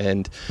now.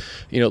 And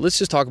let's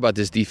just talk about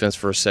this defense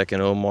for a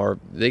second, Omar.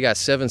 They got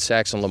 7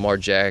 sacks on Lamar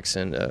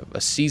Jackson,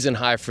 a season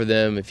high for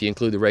them if you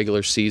include the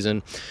regular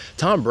season.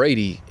 Tom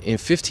Brady, in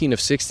 15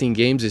 of 16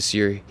 games this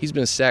year, he's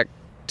been sacked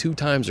 2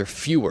 times or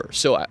fewer.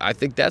 So I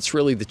think that's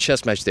really the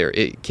chess match there.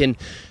 Can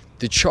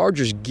the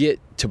Chargers get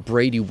to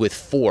Brady with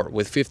 4,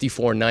 with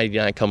 54 and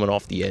 99 coming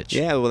off the edge?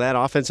 Yeah, well, that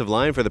offensive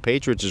line for the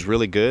Patriots is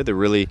really good. They're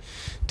really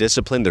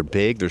disciplined. They're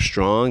big. They're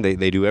strong.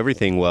 They do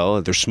everything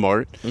well. They're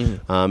smart.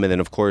 And then,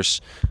 of course,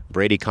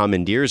 Brady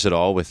commandeers it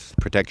all with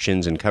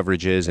protections and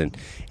coverages and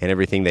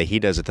everything that he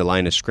does at the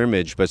line of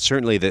scrimmage. But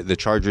certainly the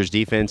Chargers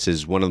defense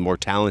is one of the more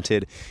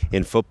talented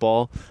in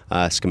football.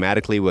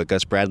 Schematically, what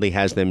Gus Bradley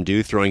has them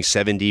do, throwing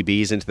 7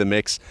 DBs into the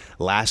mix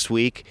last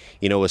week,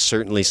 was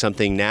certainly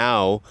something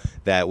now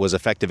that was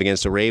effective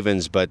against the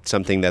Ravens, but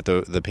something that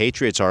the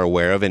Patriots are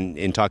aware of. And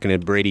in talking to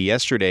Brady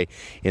yesterday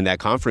in that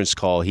conference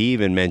call, he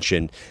even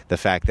mentioned the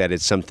fact that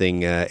it's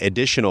something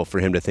additional for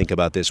him to think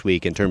about this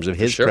week in terms of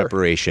his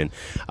preparation.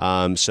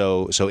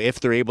 So if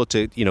they're able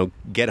to,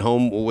 get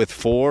home with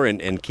 4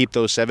 and keep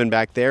those 7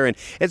 back there, and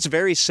it's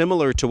very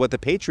similar to what the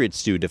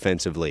Patriots do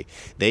defensively.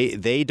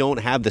 They don't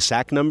have the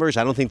sack numbers.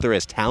 I don't think they're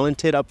as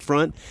talented up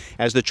front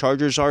as the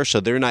Chargers are, so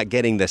they're not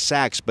getting the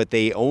sacks, but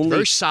they only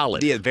very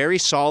solid. Yeah, very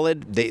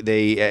solid. They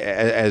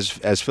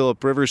as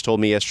Philip Rivers told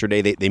me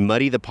yesterday, they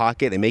muddy the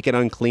pocket, they make it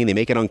unclean, they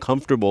make it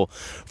uncomfortable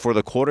for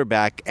the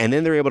quarterback, and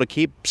then they're able to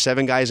keep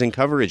 7 guys in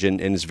coverage,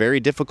 and it's very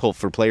difficult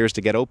for players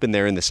to get open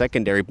there in the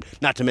secondary,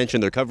 not to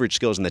mention their coverage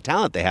skills and the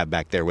talent they have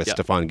back there with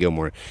Stephon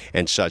Gilmore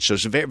and such. So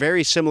it's very,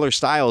 very similar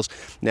styles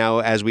now,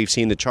 as we've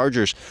seen the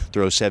Chargers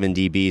throw 7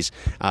 DBs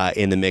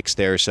in the mix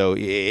there. So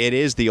it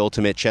is the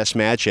ultimate chess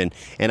match, and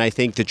I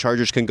think the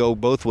Chargers can go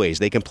both ways.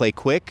 They can play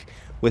quick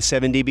with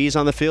 7 DBs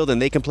on the field,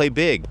 and they can play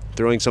big,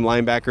 throwing some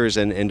linebackers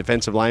and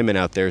defensive linemen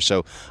out there.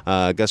 So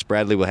Gus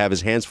Bradley will have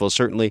his hands full,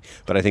 certainly,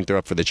 but I think they're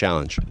up for the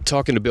challenge.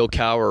 Talking to Bill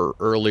Cowher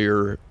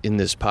earlier in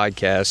this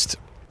podcast,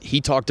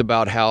 he talked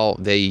about how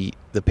the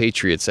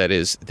Patriots, that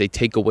is, they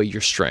take away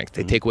your strength.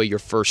 They take away your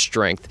first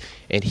strength.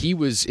 And he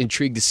was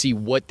intrigued to see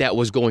what that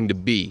was going to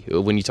be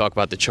when you talk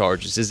about the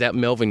Chargers. Is that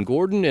Melvin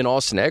Gordon and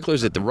Austin Eckler?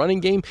 Is it the running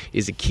game?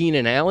 Is it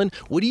Keenan Allen?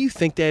 What do you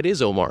think that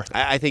is, Omar?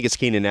 I think it's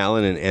Keenan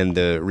Allen and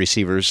the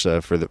receivers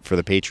for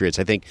the Patriots.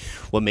 I think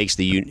what makes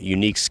the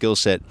unique skill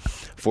set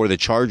for the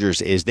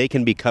Chargers is they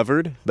can be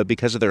covered, but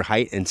because of their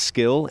height and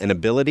skill and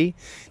ability,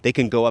 they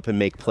can go up and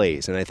make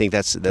plays. And I think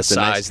that's the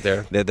size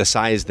there. The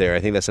size there.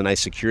 I think that's a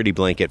nice security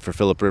blanket for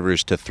Philip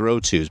Rivers to throw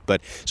to. But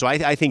so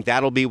I think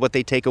that'll be what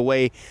they take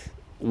away.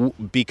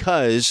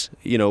 because,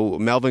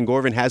 Melvin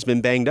Gordon has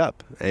been banged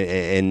up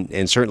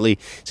and certainly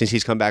since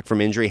he's come back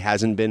from injury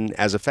hasn't been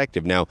as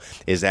effective. Now,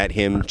 is that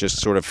him just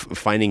sort of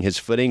finding his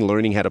footing,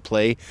 learning how to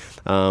play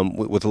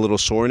with a little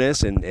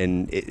soreness,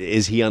 and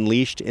is he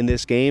unleashed in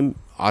this game?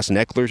 Austin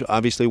Eckler's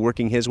obviously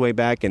working his way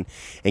back and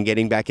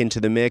getting back into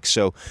the mix.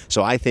 So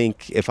I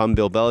think if I'm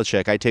Bill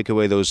Belichick, I take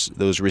away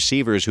those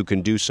receivers who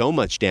can do so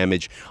much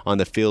damage on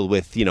the field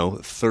with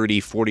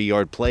 30,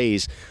 40-yard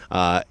plays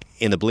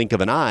in the blink of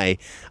an eye,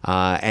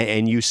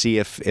 and you see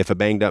if a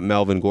banged up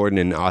Melvin Gordon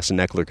and Austin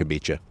Eckler could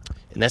beat you.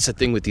 And that's the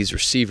thing with these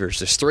receivers.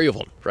 There's three of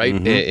them, right?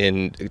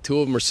 And two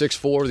of them are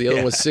 6'4", the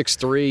other one's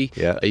 6'3".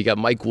 Yeah. You got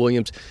Mike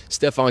Williams,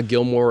 Stephon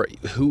Gilmore,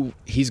 who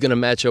he's going to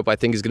match up, I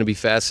think, is going to be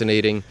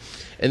fascinating.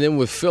 And then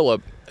with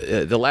Phillip,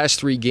 the last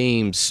 3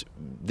 games,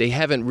 they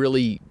haven't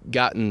really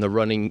gotten the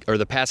running or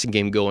the passing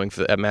game going,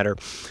 for that matter.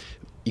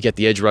 You get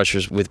the edge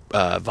rushers with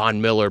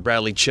Von Miller,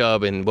 Bradley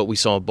Chubb, and what we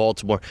saw in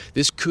Baltimore.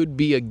 This could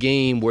be a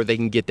game where they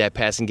can get that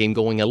passing game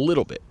going a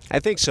little bit. I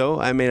think so.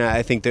 I mean,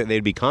 I think that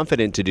they'd be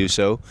confident to do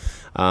so.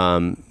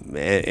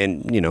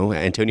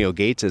 Antonio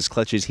Gates, as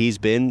clutch as he's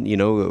been,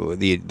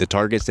 the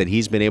targets that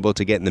he's been able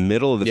to get in the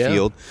middle of the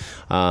field.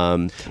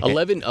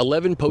 11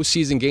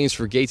 postseason games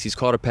for Gates. He's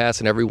caught a pass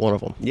in every one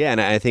of them. Yeah,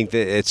 and I think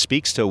that it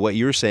speaks to what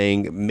you're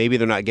saying. Maybe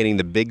they're not getting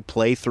the big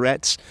play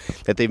threats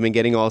that they've been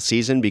getting all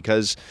season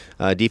because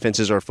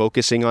defenses are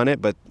focusing on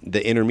it, but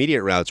the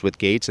intermediate routes with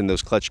Gates and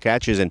those clutch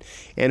catches, and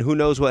who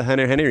knows what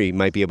Hunter Henry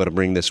might be able to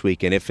bring this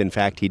week, and if in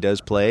fact he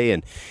does play,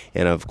 and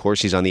of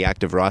course he's on the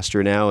active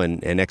roster now,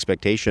 and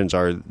expectations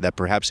are that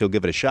perhaps he'll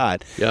give it a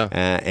shot. Yeah.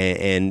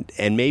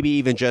 And maybe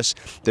even just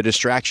the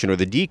distraction or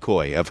the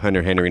decoy of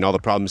Hunter Henry and all the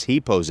problems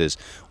he poses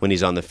when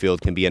he's on the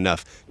field can be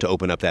enough to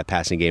open up that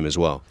passing game as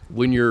well.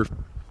 When you're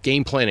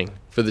game planning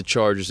for the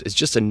Chargers, it's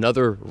just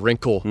another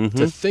wrinkle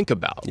to think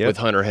about with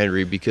Hunter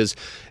Henry, because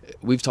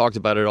we've talked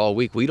about it all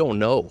week. We don't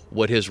know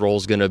what his role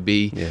is going to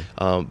be,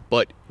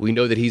 but we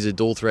know that he's a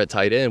dual-threat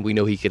tight end. We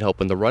know he can help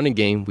in the running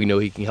game. We know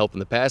he can help in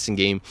the passing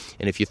game.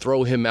 And if you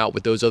throw him out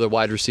with those other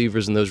wide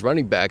receivers and those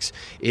running backs,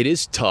 it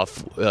is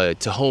tough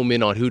to home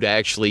in on who to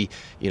actually,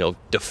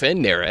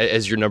 defend there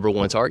as your number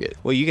one target.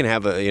 Well, you can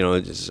have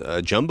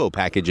a jumbo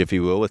package, if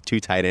you will, with 2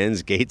 tight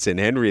ends, Gates and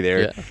Henry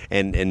there,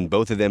 and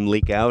both of them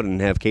leak out and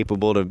have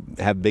capable to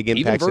have big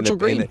impacts. Even Virgil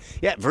Green.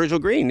 Virgil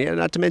Green,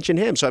 not to mention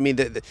him. So, I mean,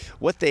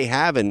 what they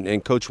have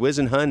and Coach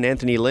Whisenhunt and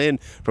Anthony Lynn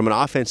from an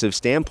offensive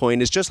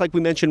standpoint is just like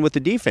we mentioned with the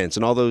defense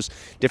and all those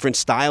different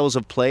styles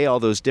of play, all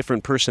those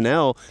different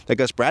personnel that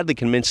Gus Bradley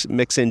can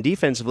mix in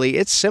defensively.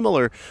 It's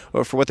similar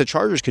for what the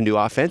Chargers can do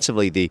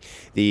offensively.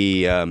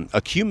 The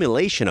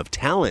accumulation of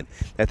talent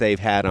that they've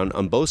had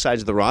on both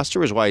sides of the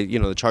roster is why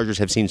the Chargers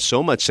have seen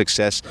so much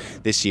success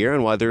this year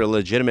and why they're a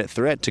legitimate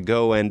threat to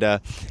go and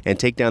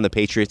take down the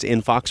Patriots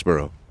in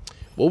Foxborough.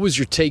 What was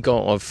your take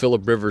on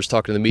Phillip Rivers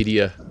talking to the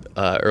media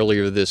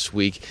earlier this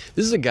week?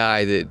 This is a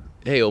guy that,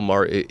 hey,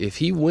 Omar, if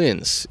he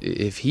wins,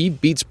 if he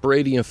beats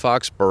Brady in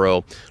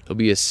Foxborough, it'll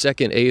be his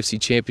second AFC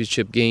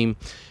Championship game.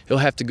 He'll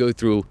have to go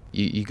through,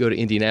 you go to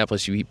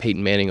Indianapolis, you beat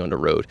Peyton Manning on the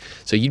road.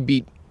 So you'd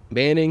beat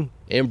Manning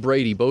and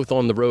Brady both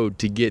on the road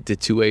to get to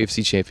 2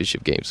 AFC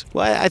Championship games.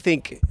 Well, I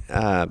think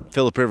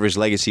Phillip Rivers'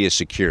 legacy is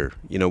secure.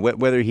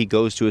 Whether he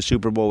goes to a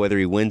Super Bowl, whether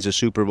he wins a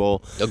Super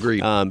Bowl.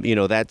 Agreed.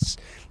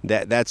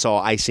 That's all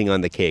icing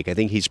on the cake. I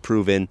think he's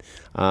proven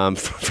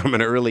from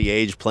an early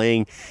age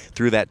playing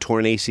through that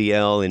torn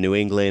ACL in New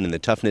England and the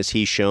toughness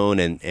he's shown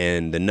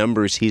and the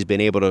numbers he's been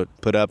able to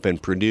put up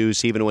and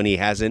produce even when he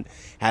hasn't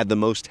had the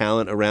most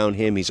talent around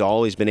him. He's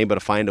always been able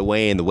to find a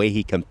way, and the way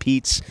he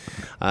competes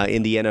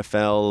in the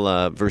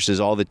NFL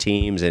versus all the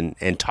teams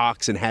and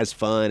talks and has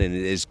fun and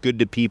is good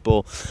to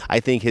people. I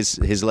think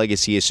his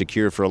legacy is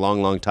secure for a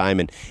long, long time,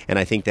 and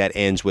I think that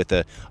ends with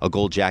a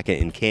gold jacket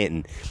in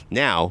Canton.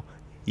 Now,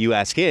 you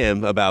ask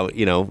him about,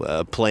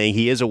 playing.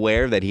 He is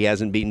aware that he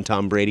hasn't beaten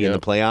Tom Brady in the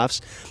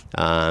playoffs.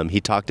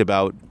 He talked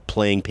about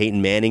playing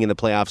Peyton Manning in the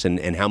playoffs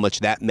and how much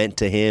that meant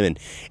to him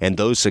and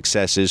those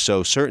successes.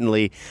 So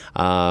certainly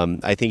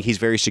I think he's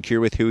very secure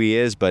with who he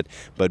is, but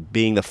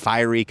being the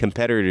fiery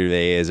competitor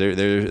he is,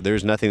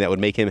 there's nothing that would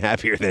make him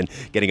happier than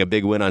getting a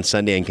big win on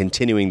Sunday and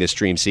continuing this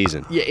dream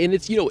season. Yeah, and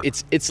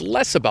it's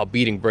less about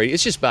beating Brady.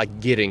 It's just about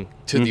getting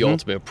to the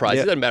ultimate prize.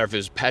 It doesn't matter if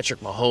it's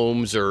Patrick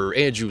Mahomes or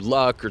Andrew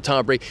Luck or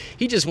Tom Brady.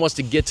 He just wants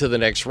to get to the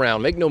next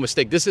round. Make no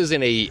mistake, this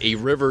isn't a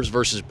Rivers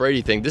versus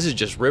Brady thing. This is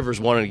just Rivers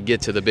wanting to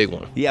get to the big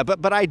one. Yeah,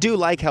 but I do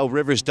like how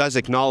Rivers does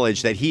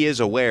acknowledge that he is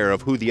aware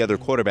of who the other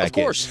quarterback is. Of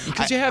course,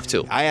 because you have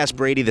to. I asked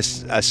Brady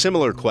a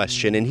similar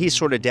question, and he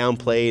sort of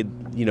downplayed,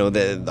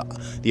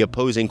 the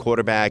opposing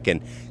quarterback,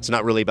 and it's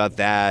not really about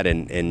that,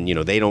 and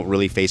they don't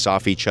really face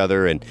off each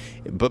other,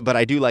 but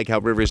I do like how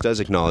Rivers does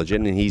acknowledge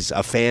it, and he's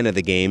a fan of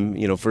the game,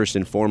 first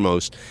and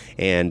foremost,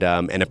 and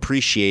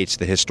appreciates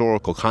the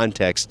historical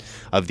context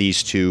of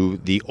these two,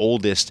 the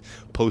oldest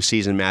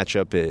postseason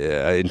matchup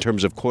in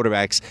terms of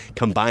quarterbacks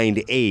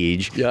combined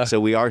age. Yeah. So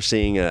we are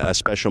seeing a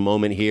special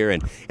moment here.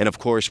 And of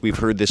course, we've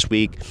heard this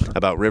week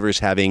about Rivers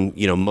having,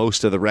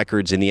 most of the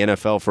records in the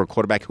NFL for a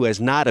quarterback who has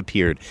not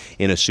appeared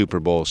in a Super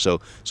Bowl. So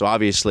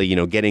obviously,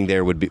 getting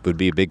there would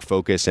be a big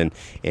focus. And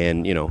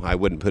I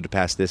wouldn't put it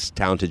past this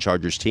talented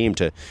Chargers team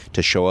to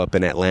show up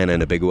in Atlanta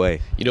in a big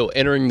way.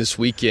 Entering this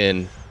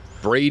weekend,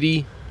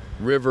 Brady,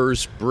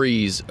 Rivers,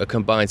 Breeze, a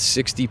combined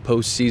 60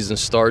 postseason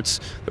starts.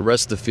 The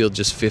rest of the field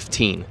just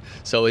 15.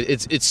 So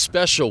it's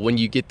special when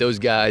you get those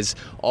guys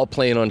all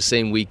playing on the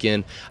same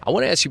weekend. I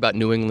want to ask you about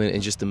New England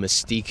and just the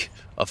mystique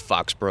of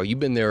Foxborough. You've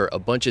been there a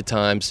bunch of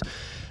times.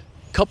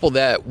 Couple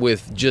that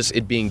with just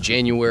it being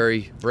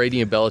January,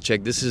 Brady and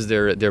Belichick, this is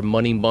their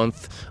money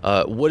month.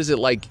 What is it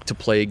like to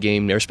play a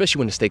game there, especially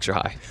when the stakes are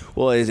high?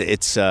 Well,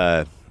 it's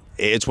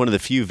one of the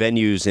few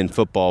venues in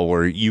football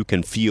where you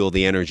can feel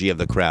the energy of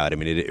the crowd. I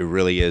mean, it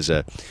really is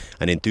an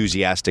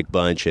enthusiastic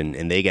bunch,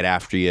 and they get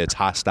after you. It's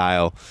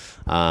hostile.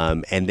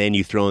 And then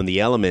you throw in the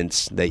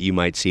elements that you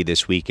might see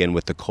this weekend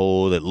with the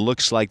cold. It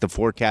looks like the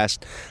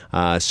forecast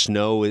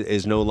snow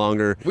is no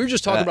longer. We were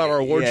just talking about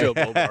our wardrobe,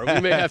 Omar.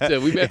 We may have to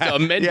amend it a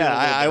little bit,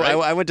 right?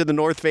 I went to the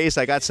North Face.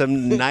 I got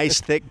some nice,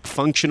 thick,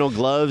 functional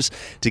gloves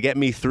to get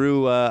me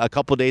through a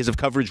couple days of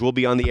coverage. We'll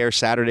be on the air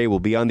Saturday. We'll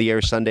be on the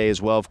air Sunday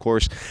as well, of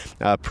course,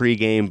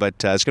 pregame. But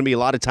it's going to be a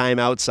lot of time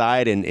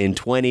outside in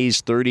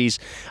 20s,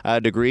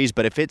 30s degrees.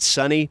 But if it's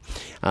sunny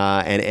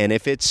and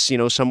if it's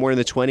somewhere in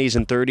the 20s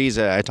and 30s,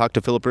 I talked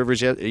to Philip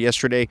Rivers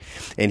yesterday,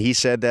 and he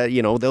said that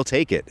they'll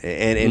take it,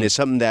 and it's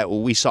something that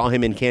we saw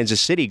him in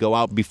Kansas City go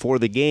out before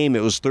the game.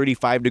 It was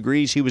 35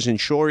 degrees. He was in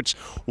shorts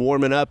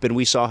warming up, and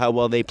we saw how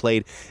well they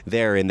played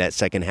there in that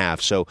second half.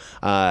 So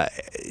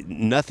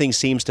nothing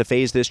seems to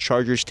faze this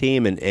Chargers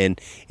team, and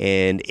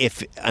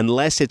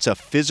unless it's a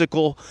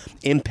physical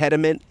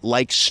impediment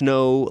like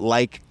snow,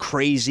 like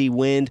crazy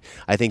wind,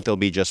 I think they'll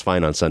be just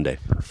fine on Sunday.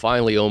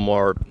 Finally,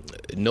 Omar,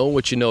 knowing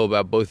what you know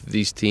about both of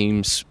these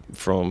teams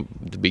from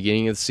the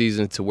beginning of the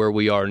season to where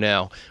we are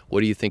now,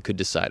 what do you think could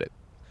decide it?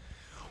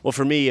 Well,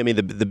 for me, I mean,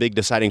 the big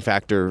deciding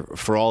factor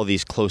for all of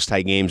these close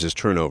tie games is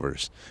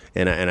turnovers,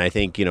 and I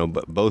think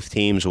both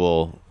teams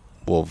will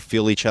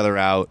feel each other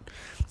out.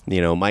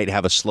 Might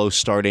have a slow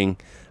starting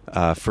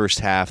first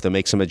half. They'll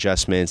make some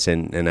adjustments,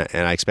 and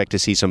I expect to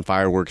see some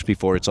fireworks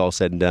before it's all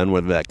said and done,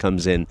 whether that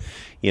comes in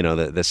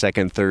the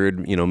second,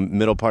 third,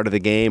 middle part of the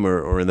game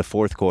or in the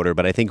fourth quarter.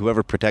 But I think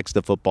whoever protects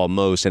the football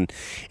most, and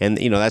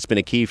that's been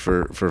a key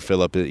for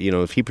Philip.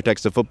 If he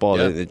protects the football,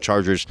 the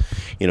Chargers,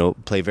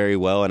 play very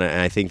well, and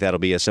I think that'll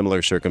be a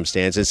similar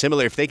circumstance. And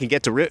similar, if they can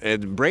get to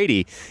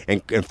Brady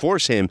and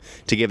force him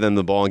to give them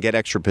the ball and get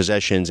extra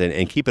possessions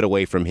and keep it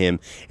away from him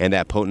and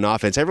that potent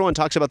offense. Everyone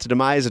talks about the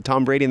demise of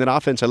Tom Brady in that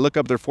offense. I look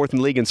up their fourth in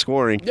the league in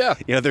scoring. Yeah.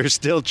 They're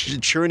still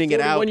churning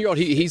it out. 41-year-old.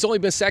 He's only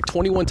been sacked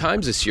 21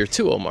 times this year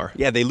too, Omar.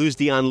 Yeah, they lose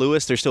Dion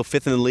Lewis. They're still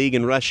fifth in the league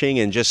in rushing,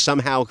 and just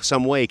somehow,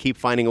 some way, keep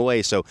finding a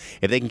way. So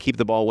if they can keep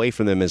the ball away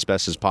from them as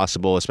best as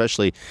possible,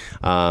 especially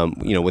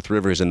with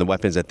Rivers and the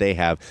weapons that they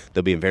have,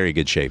 they'll be in very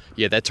good shape.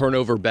 Yeah, that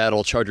turnover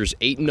battle, Chargers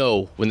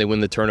 8-0 when they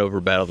win the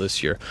turnover battle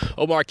this year.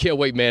 Omar, I can't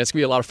wait, man. It's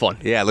going to be a lot of fun.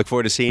 Yeah, I look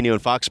forward to seeing you in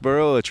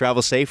Foxborough.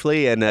 Travel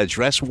safely and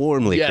dress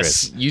warmly,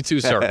 Chris. Yes, you too,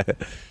 sir.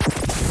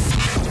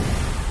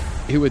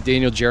 Here with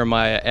Daniel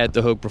Jeremiah at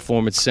the Hoag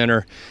Performance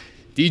Center.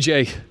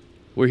 DJ,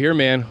 we're here,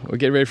 man. We're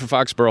getting ready for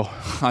Foxborough.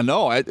 I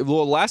know.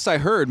 Well, last I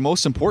heard,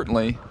 most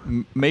importantly,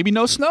 maybe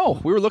no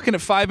snow. We were looking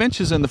at 5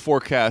 inches in the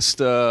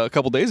forecast a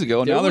couple days ago,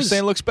 and now they're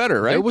saying it looks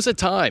better, right? There was a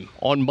time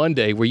on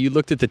Monday where you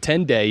looked at the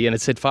 10-day, and it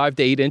said 5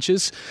 to 8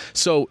 inches.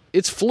 So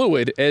it's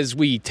fluid as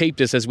we tape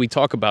this, as we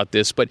talk about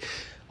this, but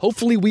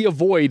hopefully we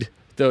avoid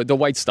the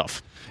white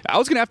stuff. I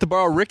was going to have to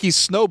borrow Ricky's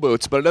snow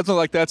boots, but it doesn't look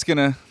like that's going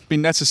to be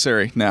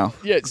necessary now.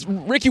 Yeah,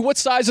 Ricky, what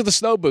size are the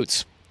snow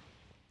boots?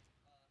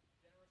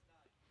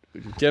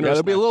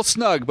 It'll be a little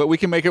snug, but we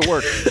can make it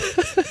work.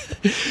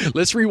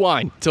 Let's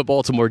rewind to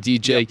Baltimore,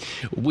 DJ.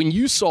 Yep. When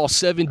you saw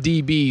 7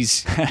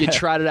 DBs get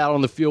trotted out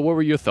on the field, what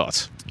were your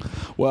thoughts?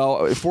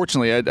 Well,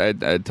 fortunately,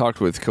 I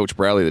talked with Coach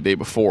Bradley the day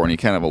before, and he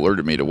kind of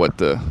alerted me to what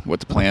the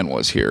plan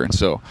was here, and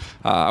so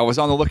I was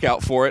on the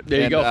lookout for it.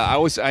 There you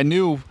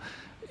go.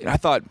 I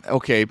thought,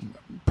 okay,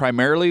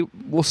 primarily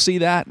we'll see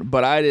that,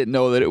 but I didn't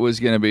know that it was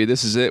going to be,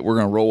 this is it, we're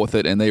going to roll with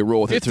it, and they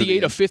roll with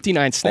 58 of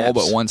 59 snaps. All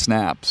but one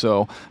snap.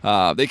 So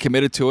they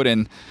committed to it,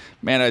 and,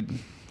 man,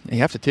 you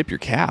have to tip your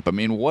cap. I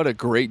mean, what a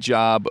great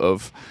job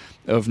of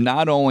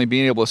not only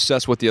being able to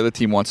assess what the other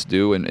team wants to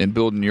do and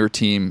building your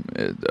team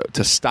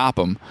to stop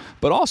them,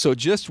 but also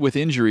just with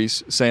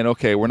injuries saying,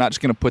 okay, we're not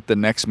just going to put the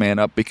next man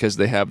up because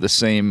they have the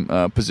same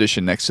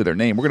position next to their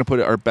name. We're going to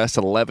put our best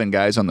 11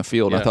 guys on the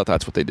field. Yeah. I thought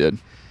that's what they did.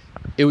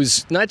 It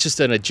was not just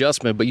an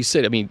adjustment, but you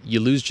said, you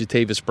lose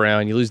Jatavis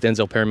Brown, you lose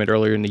Denzel Perryman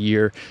earlier in the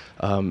year.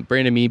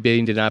 Brandon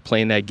Meebane did not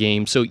play in that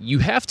game. So you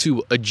have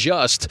to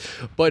adjust,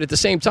 but at the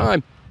same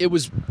time, it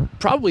was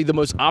probably the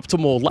most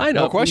optimal lineup.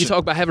 No when question. you talk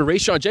about having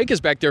Rayshon Jenkins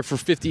back there for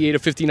 58 or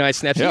 59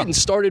 snaps. Yeah. He hadn't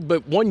started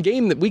but one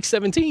game that week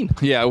 17.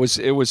 Yeah, it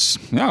was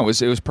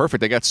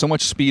perfect. They got so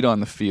much speed on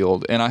the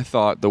field, and I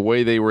thought the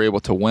way they were able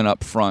to win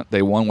up front,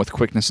 they won with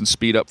quickness and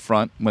speed up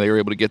front. When they were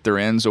able to get their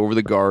ends over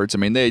the guards, I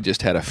mean, they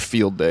just had a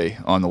field day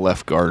on the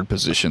left guard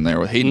position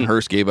there. Hayden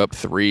Hurst gave up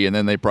 3, and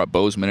then they brought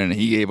Bozeman in, and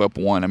he gave up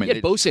 1. I mean,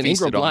 Bosa and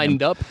Ingram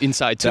lined up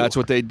inside too. That's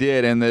what they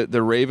did, and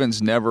the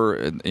Ravens never,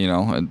 it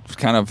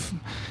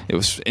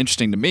was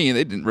interesting to me.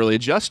 They didn't really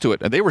adjust to it.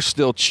 They were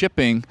still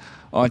chipping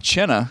on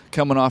Chenna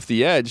coming off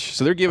the edge,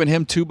 so they're giving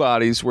him 2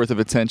 bodies worth of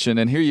attention.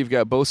 And here you've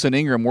got Bosa and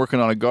Ingram working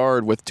on a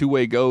guard with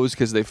 2-way goes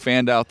because they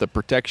fanned out the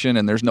protection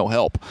and there's no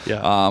help.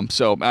 Yeah.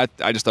 So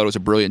I just thought it was a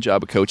brilliant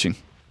job of coaching.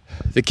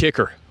 The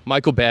kicker,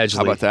 Michael Badgley.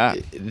 How about that?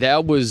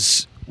 That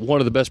was one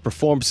of the best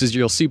performances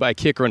you'll see by a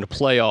kicker in the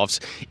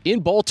playoffs in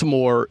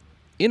Baltimore,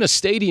 in a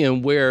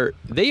stadium where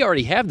they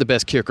already have the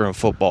best kicker in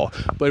football.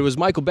 But it was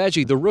Michael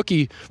Badgley, the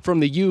rookie from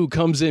the U,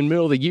 comes in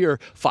middle of the year,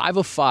 5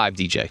 of 5,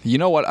 DJ. You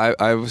know what?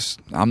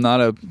 I'm not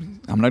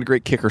a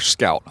great kicker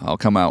scout. I'll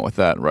come out with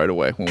that right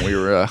away. When we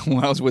were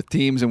when I was with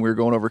teams and we were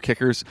going over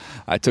kickers,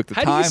 I took the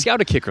time. How do you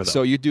scout a kicker though?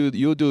 So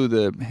you'll do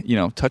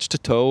the touch to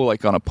toe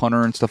like on a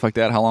punter and stuff like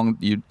that. How long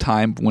you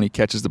time when he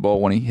catches the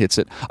ball, when he hits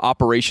it,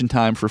 operation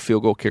time for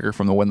field goal kicker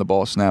from when the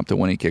ball is snapped to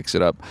when he kicks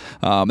it up.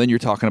 Then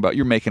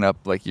you're making up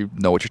like you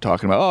know what you're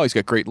talking about. Oh, he's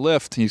got great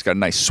lift. He's got a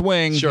nice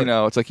swing. Sure.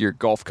 It's like your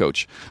golf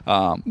coach.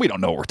 We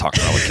don't know what we're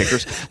talking about with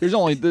kickers.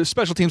 The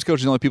special teams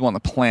coaches are the only people on the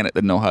planet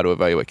that know how to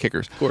evaluate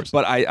kickers. Of course.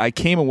 But I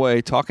came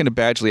away talking to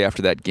Badgley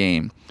after that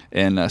game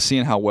and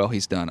seeing how well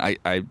he's done.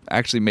 I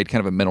actually made kind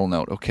of a mental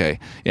note. Okay,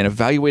 in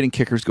evaluating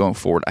kickers going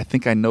forward, I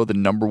think I know the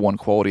number one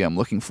quality I'm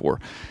looking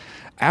for.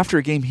 After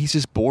a game, he's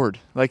just bored.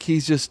 Like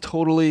he's just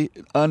totally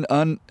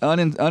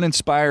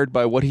uninspired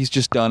by what he's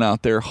just done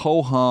out there.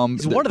 Ho hum.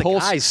 He's one of the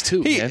guys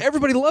too. Man.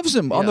 Everybody loves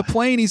him on the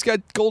plane. He's got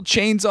gold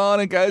chains on,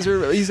 and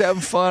he's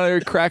having fun.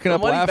 They're cracking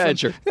up, laughing.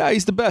 Badger. Yeah,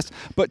 he's the best.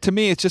 But to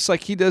me, it's just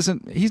like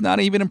he's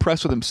not even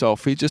impressed with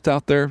himself. He's just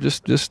out there,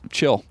 just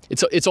chill.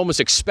 It's almost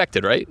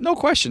expected, right? No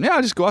question. Yeah,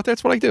 I just go out there.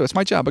 That's what I do. It's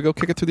my job. I go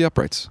kick it through the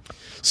uprights.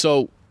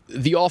 So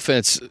the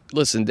offense,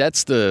 listen,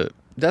 that's the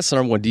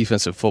number one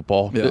defense in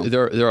football. Yeah.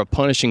 They're a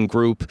punishing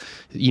group.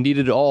 You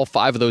needed all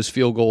 5 of those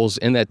field goals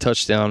and that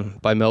touchdown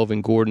by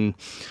Melvin Gordon.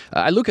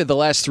 I look at the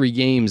last 3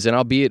 games, and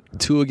albeit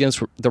 2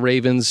 against the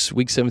Ravens,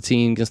 Week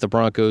 17 against the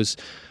Broncos,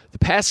 the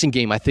passing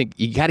game, I think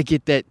you got to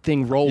get that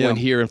thing rolling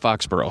here in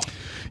Foxborough.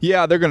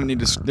 Yeah, they're going to need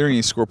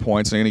to score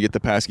points. They're going to get the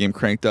pass game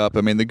cranked up.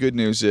 I mean, the good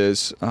news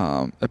is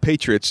the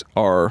Patriots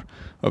are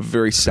a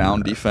very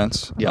sound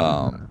defense,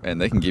 and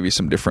they can give you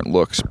some different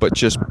looks. But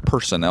just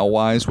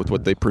personnel-wise, with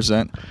what they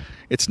present,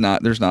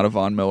 there's not a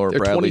Von Miller or They're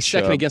Bradley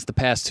 22nd Chubb. against the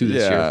pass too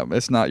this year. Yeah,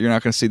 it's not. You're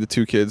not going to see the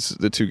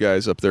 2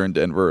 guys up there in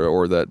Denver,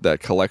 or that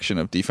collection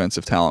of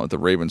defensive talent that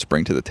the Ravens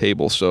bring to the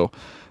table. So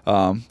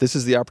this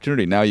is the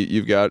opportunity. Now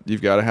you've got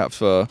to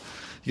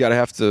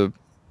have to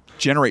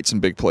generate some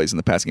big plays in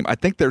the passing game. I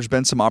think there's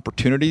been some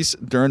opportunities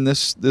during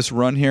this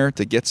run here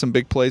to get some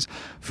big plays.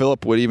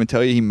 Phillip would even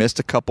tell you he missed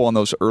a couple on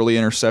those early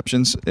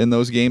interceptions in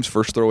those games,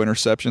 first throw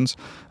interceptions.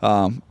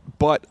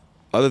 But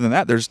other than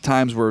that, there's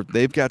times where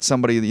they've got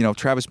somebody,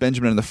 Travis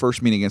Benjamin in the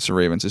first meeting against the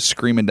Ravens is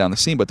screaming down the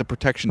seam, but the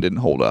protection didn't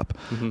hold up.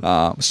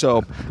 Mm-hmm.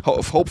 So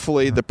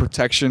hopefully the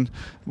protection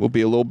will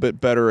be a little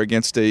bit better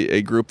against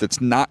a group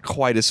that's not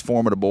quite as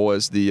formidable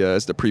as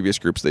the previous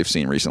groups they've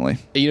seen recently.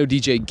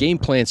 DJ, game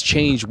plans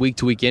change week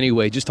to week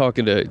anyway. Just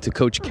talking to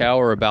Coach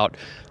Cowher about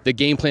the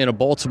game plan of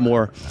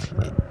Baltimore,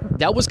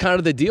 that was kind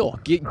of the deal.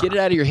 Get it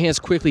out of your hands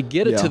quickly,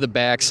 get it to the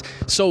backs.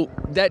 So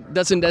that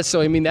doesn't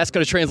necessarily mean that's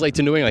going to translate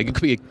to New England. It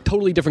could be a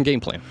totally different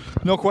game plan.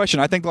 No question.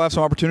 I think they'll have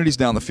some opportunities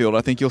down the field.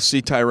 I think you'll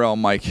see Tyrell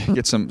and Mike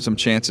get some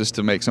chances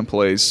to make some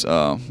plays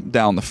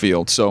down the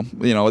field. So,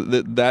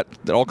 that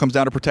all comes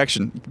down to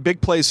protection.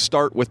 Big plays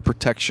start with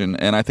protection,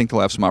 and I think they'll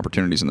have some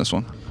opportunities in this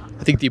one.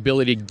 I think the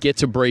ability to get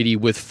to Brady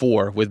with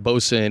 4, with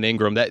Bosa and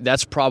Ingram,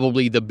 that's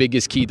probably the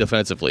biggest key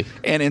defensively.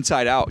 And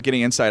inside out,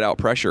 getting inside out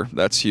pressure,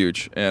 that's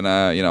huge. And,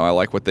 I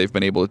like what they've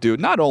been able to do,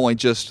 not only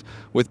just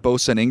with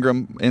Bosa and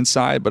Ingram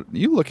inside, but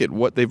you look at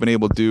what they've been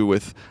able to do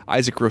with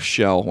Isaac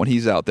Rochelle when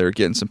he's out there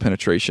getting some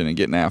penetration and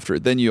getting after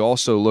it. Then you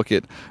also look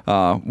at,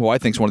 I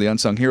think is one of the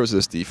unsung heroes of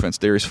this defense,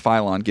 Darius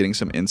Philon getting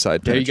some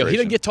inside penetration. There you go. He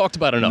didn't get talked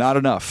about enough. Not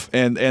enough.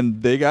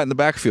 And they got in the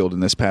backfield in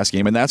this pass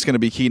game, and that's going to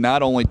be key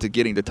not only to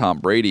getting to Tom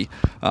Brady,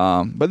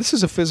 but this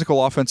is a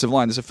physical offensive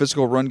line. This is a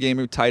physical run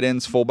game. Tight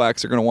ends,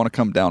 fullbacks are going to want to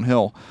come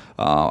downhill.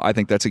 I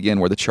think that's, again,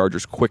 where the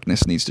Chargers'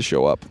 quickness needs to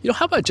show up.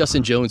 How about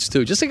Justin Jones,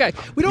 too? Just a guy,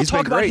 we don't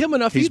talk about him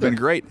enough either. He's been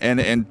great.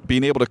 And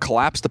being able to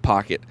collapse the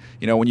pocket.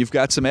 When you've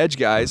got some edge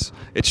guys,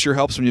 it sure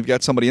helps when you've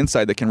got somebody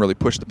inside that can really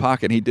push the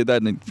pocket. He did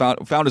that and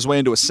found his way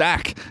into a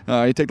sack.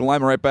 You take the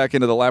lineman right back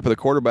into the lap of the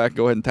quarterback,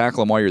 go ahead and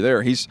tackle him while you're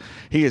there. He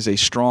is a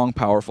strong,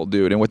 powerful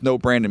dude. And with no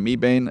Brandon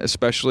Mebane,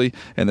 especially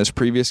in this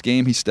previous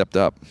game, he stepped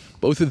up.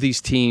 Both of these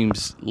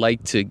teams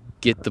like to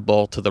get the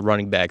ball to the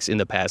running backs in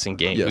the passing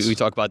game. Yes. We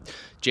talk about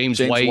James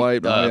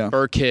White,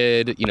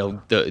 Burkhead,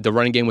 the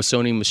running game with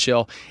Sony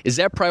Michel. Is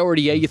that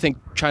priority A, you think,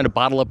 trying to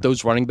bottle up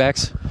those running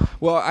backs?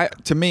 Well,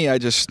 to me,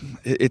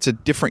 it's a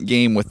different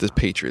game with the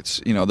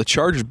Patriots. The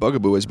Chargers'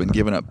 bugaboo has been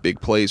giving up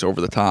big plays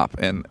over the top,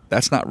 and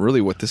that's not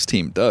really what this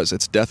team does.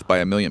 It's death by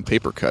a million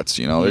paper cuts.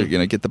 They're going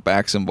to get the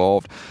backs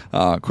involved,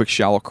 quick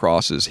shallow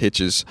crosses,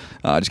 hitches,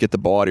 just get the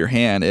ball out of your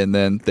hand, and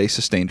then they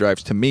sustain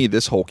drives. To me,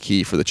 this whole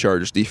key for the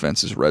Chargers'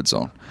 defense is red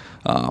zone.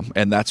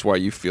 And that's why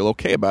you feel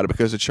okay about it,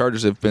 because the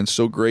Chargers have been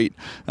so great.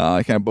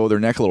 They kind of bow their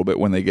neck a little bit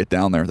when they get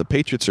down there. The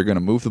Patriots are going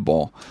to move the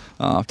ball.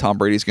 Tom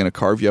Brady's going to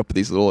carve you up with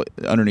these little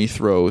underneath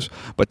throws.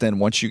 But then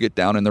once you get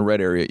down in the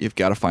red area, you've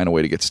got to find a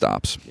way to get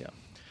stops. Yeah.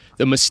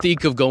 The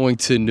mystique of going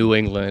to New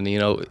England,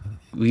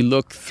 we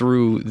look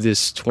through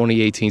this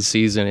 2018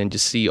 season and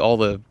just see all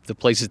the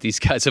places these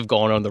guys have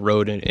gone on the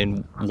road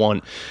and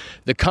won.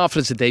 The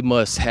confidence that they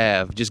must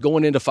have just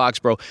going into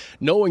Foxborough,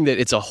 knowing that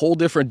it's a whole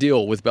different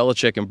deal with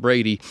Belichick and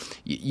Brady.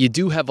 You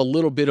do have a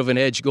little bit of an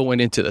edge going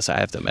into this, I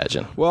have to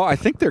imagine. Well, I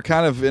think they're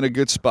kind of in a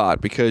good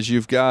spot because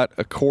you've got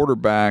a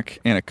quarterback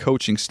and a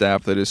coaching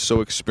staff that is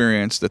so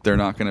experienced that they're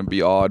not going to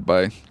be awed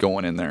by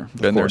going in there.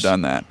 Been there,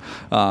 done that.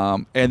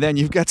 And then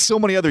you've got so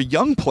many other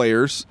young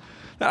players.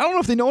 I don't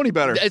know if they know any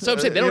better. That's what I'm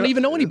saying. They don't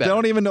even know any better. They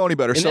don't even know any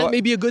better. And so that may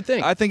be a good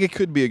thing. I think it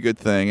could be a good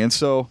thing. And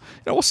so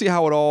we'll see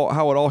how it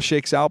all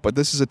shakes out. But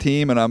this is a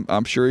team, and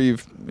I'm sure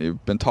you've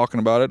been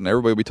talking about it, and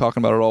everybody will be talking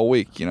about it all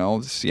week.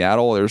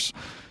 Seattle, there's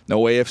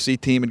no AFC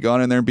team had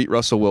gone in there and beat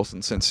Russell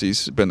Wilson since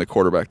he's been the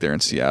quarterback there in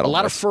Seattle. A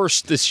lot of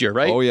firsts this year,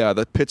 right? Oh, yeah.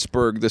 The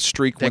Pittsburgh, the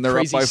streak when they're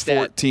up by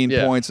 14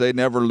 points, they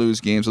never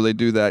lose games, so they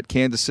do that.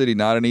 Kansas City,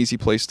 not an easy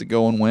place to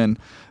go and win.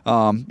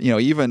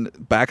 Even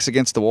backs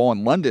against the wall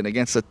in London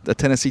against the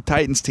Tennessee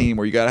Titans team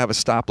where you got to have a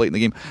stop late in the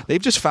game.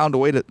 They've just found a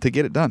way to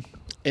get it done.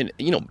 And,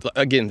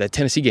 again, that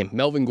Tennessee game,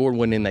 Melvin Gordon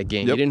went in that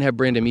game. Yep. You didn't have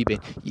Brandon Mebane.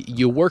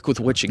 You work with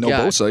what you got. No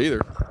Bosa either.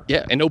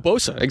 Yeah, and no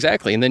Bosa,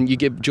 exactly. And then you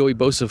get Joey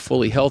Bosa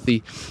fully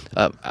healthy.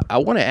 I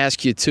want to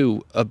ask you,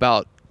 too,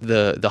 about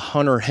the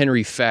Hunter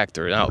Henry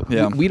factor. Now,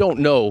 we don't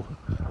know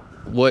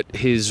what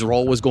his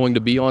role was going to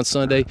be on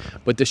Sunday,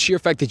 but the sheer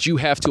fact that you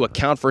have to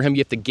account for him, you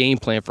have to game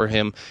plan for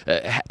him,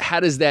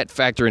 how does that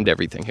factor into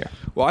everything here?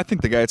 Well, I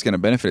think the guy that's going to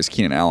benefit is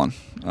Keenan Allen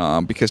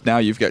because now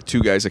you've got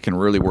two guys that can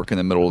really work in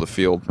the middle of the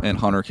field, and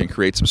Hunter can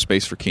create some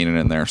space for Keenan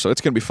in there. So it's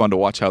going to be fun to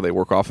watch how they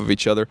work off of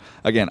each other.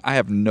 Again, I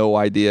have no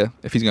idea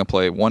if he's going to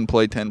play 1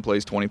 play, 10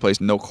 plays, 20 plays,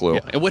 no clue.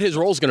 Yeah. And what his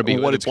role is going to be,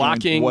 what it's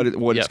blocking. What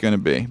it's going to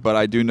be. But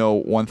I do know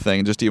one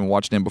thing, just even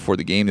watching him before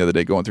the game the other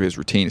day, going through his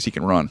routine, is he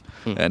can run,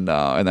 and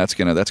that's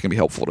going to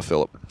be helpful to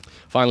Phillip.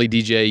 Finally,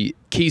 DJ,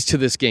 keys to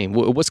this game.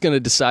 What's going to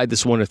decide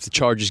this one if the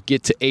Chargers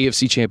get to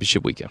AFC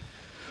Championship weekend?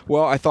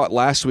 Well, I thought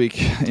last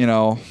week,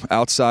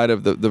 outside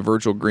of the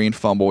Virgil Green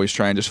fumble, he's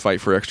trying to just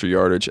fight for extra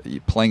yardage.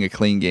 Playing a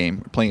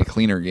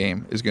cleaner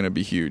game is going to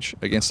be huge.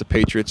 Against the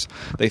Patriots,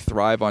 they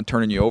thrive on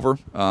turning you over.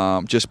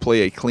 Just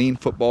play a clean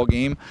football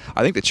game.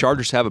 I think the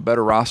Chargers have a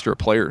better roster of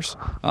players.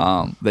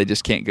 They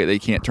just can't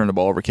turn the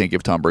ball over, can't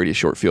give Tom Brady a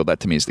short field. That,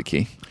 to me, is the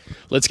key.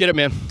 Let's get it,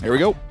 man. Here we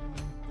go.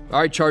 All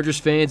right, Chargers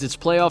fans, it's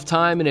playoff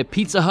time, and at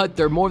Pizza Hut,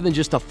 they're more than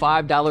just a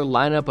 $5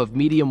 lineup of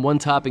medium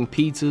one-topping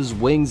pizzas,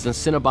 wings, and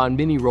Cinnabon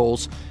mini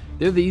rolls.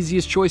 They're the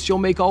easiest choice you'll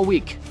make all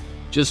week.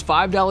 Just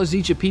 $5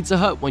 each at Pizza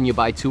Hut when you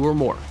buy 2 or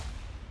more. All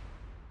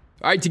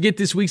right, to get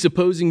this week's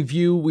opposing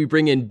view, we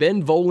bring in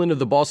Ben Volin of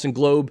the Boston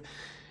Globe.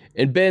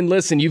 And Ben,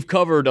 listen, you've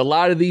covered a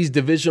lot of these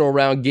divisional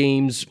round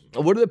games.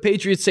 What are the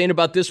Patriots saying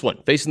about this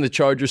one, facing the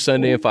Chargers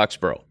Sunday in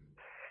Foxborough?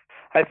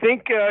 I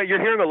think you're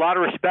hearing a lot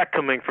of respect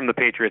coming from the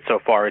Patriots so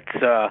far. It's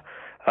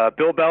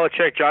Bill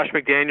Belichick, Josh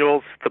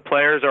McDaniels. The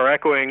players are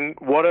echoing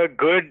what a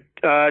good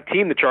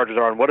team the Chargers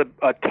are and what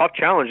a tough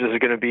challenge this is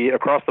going to be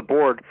across the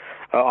board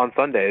on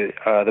Sunday.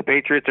 The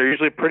Patriots are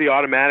usually pretty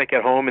automatic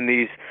at home in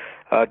these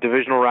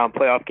divisional round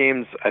playoff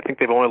games. I think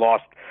they've only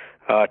lost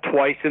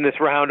twice in this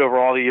round over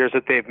all the years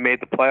that they've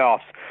made the playoffs.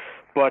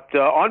 But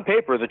on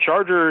paper, the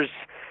Chargers,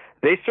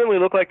 they certainly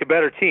look like the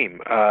better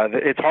team.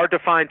 It's hard to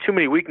find too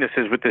many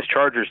weaknesses with this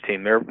Chargers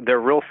team. They're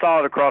real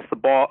solid across the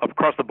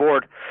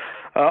board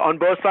on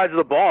both sides of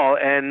the ball,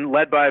 and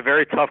led by a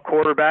very tough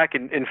quarterback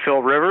in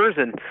Phil Rivers.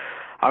 And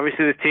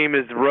obviously, this team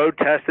is road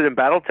tested and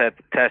battle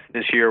tested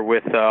this year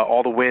with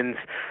all the wins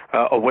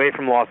away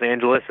from Los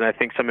Angeles, and I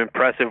think some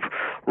impressive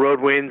road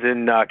wins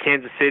in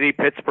Kansas City,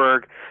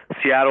 Pittsburgh,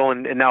 Seattle,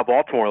 and now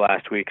Baltimore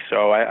last week.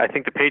 So I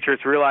think the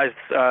Patriots realized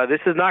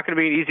this is not going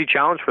to be an easy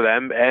challenge for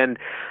them, and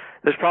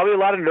there's probably a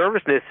lot of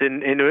nervousness in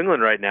New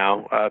England right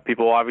now.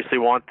 People obviously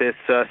want this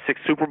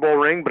sixth Super Bowl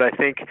ring, but I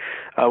think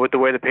with the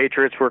way the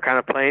Patriots were kind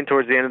of playing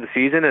towards the end of the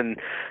season and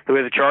the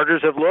way the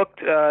Chargers have looked,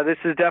 this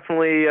is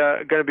definitely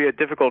going to be a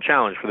difficult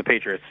challenge for the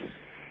Patriots.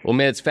 Well,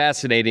 man, it's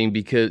fascinating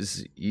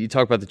because you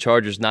talk about the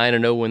Chargers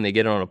 9-0 when they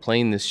get on a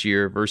plane this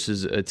year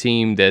versus a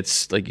team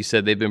that's, like you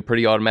said, they've been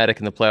pretty automatic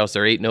in the playoffs.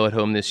 They're 8-0 at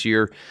home this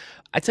year.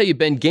 I tell you,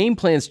 Ben, game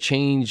plans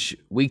change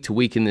week to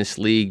week in this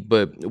league,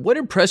 but what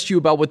impressed you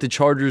about what the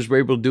Chargers were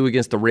able to do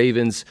against the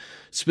Ravens,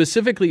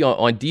 specifically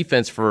on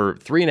defense for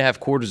 3.5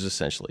 quarters,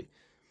 essentially?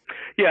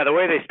 Yeah, the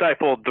way they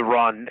stifled the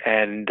run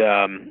and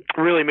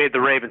really made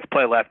the Ravens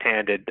play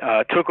left-handed,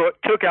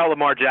 took out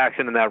Lamar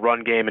Jackson in that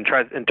run game and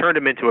turned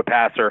him into a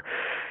passer.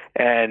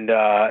 And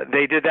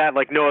they did that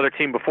like no other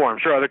team before. I'm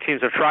sure other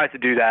teams have tried to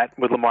do that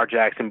with Lamar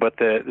Jackson, but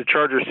the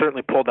Chargers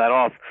certainly pulled that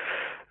off.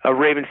 A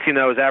Ravens team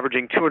that was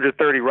averaging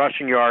 230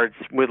 rushing yards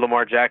with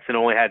Lamar Jackson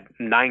only had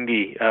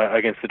 90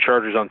 against the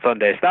Chargers on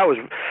Sunday. So that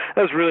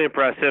was really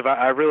impressive.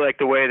 I really like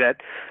the way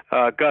that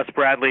Gus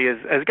Bradley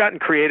has gotten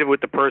creative with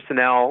the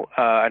personnel.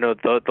 I know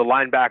the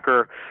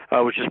linebacker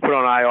was just put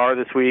on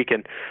IR this week,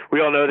 and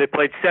we all know they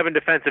played 7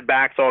 defensive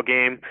backs all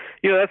game.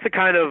 That's the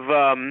kind of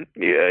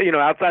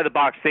outside the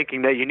box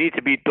thinking that you need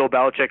to beat Bill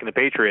Belichick and the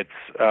Patriots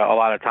a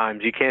lot of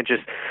times. You can't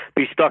just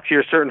be stuck to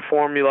your certain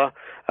formula.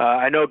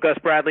 I know Gus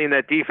Bradley in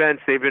that defense,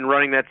 they've been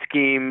running that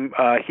scheme.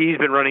 He's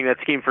been running that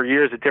scheme for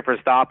years at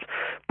different stops.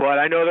 But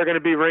I know there are going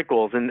to be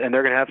wrinkles, and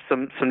they're going to have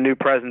some new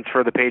presence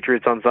for the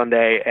Patriots on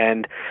Sunday.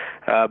 And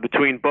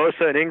between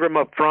Bosa and Ingram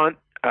up front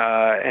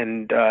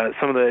and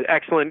some of the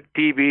excellent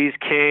DBs,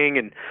 King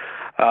and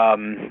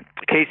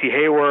Casey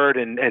Hayward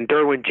and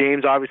Derwin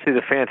James, obviously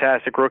the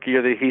fantastic rookie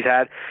year that he's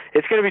had,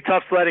 it's going to be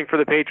tough sledding for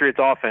the Patriots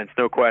offense,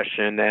 no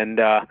question. And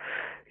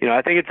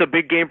I think it's a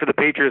big game for the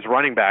Patriots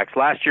running backs.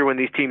 Last year when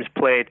these teams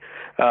played,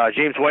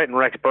 James White and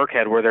Rex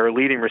Burkhead were their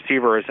leading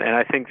receivers, and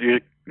I think you're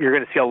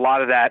going to see a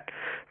lot of that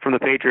from the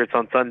Patriots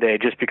on Sunday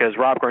just because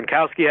Rob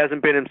Gronkowski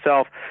hasn't been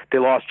himself. They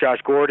lost Josh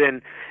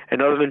Gordon,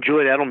 and other than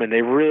Julian Edelman,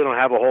 they really don't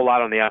have a whole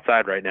lot on the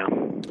outside right now.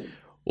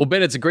 Well,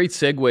 Ben, it's a great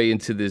segue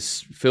into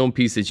this film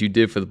piece that you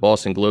did for the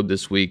Boston Globe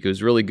this week. It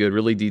was really good,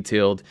 really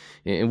detailed.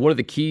 And one of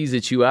the keys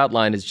that you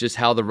outlined is just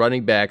how the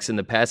running backs in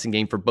the passing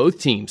game for both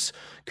teams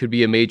could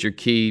be a major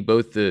key.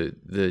 Both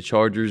the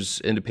Chargers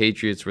and the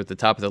Patriots were at the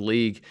top of the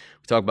league.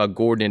 We talk about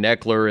Gordon and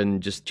Eckler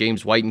and just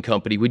James White and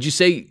company. Would you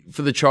say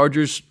for the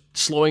Chargers,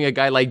 slowing a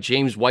guy like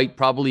James White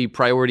probably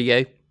priority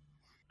A?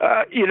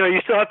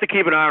 You still have to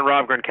keep an eye on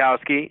Rob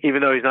Gronkowski,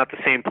 even though he's not the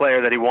same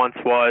player that he once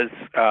was.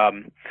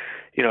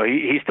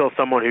 He's still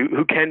someone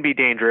who can be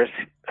dangerous.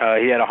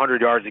 He had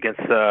 100 yards against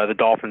the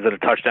Dolphins at a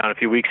touchdown a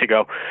few weeks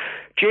ago.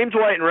 James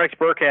White and Rex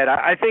Burkhead,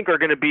 I think, are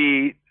going to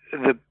be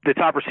the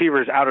top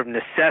receivers out of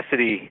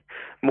necessity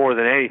more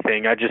than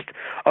anything.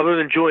 Other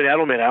than Julian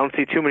Edelman, I don't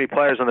see too many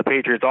players on the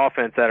Patriots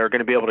offense that are going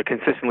to be able to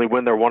consistently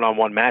win their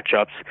one-on-one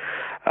matchups.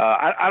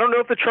 I don't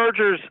know if the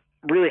Chargers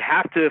really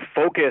have to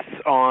focus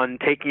on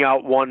taking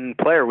out one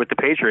player with the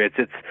Patriots.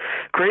 It's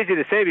crazy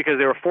to say because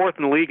they were 4th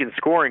in the league in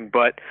scoring,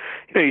 but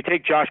you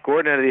take Josh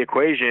Gordon out of the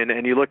equation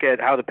and you look at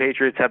how the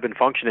Patriots have been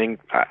functioning.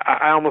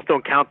 I almost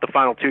don't count the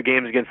final 2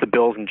 games against the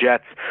Bills and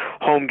Jets,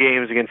 home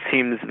games against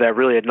teams that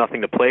really had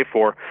nothing to play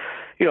for.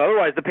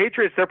 Otherwise the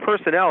Patriots, their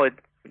personnel,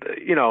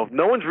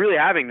 no one's really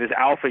having this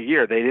alpha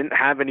year. They didn't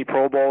have any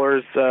Pro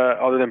Bowlers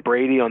other than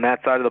Brady on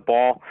that side of the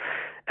ball.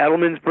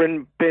 Edelman's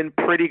been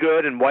pretty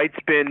good, and White's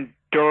been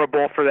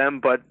durable for them,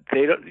 but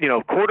they don't.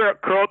 Cordero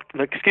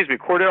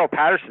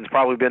Patterson's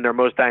probably been their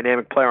most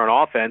dynamic player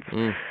on offense,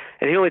 and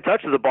he only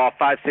touches the ball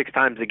 5-6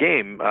 times a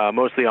game,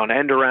 mostly on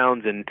end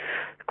arounds and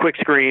quick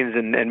screens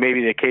and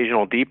maybe the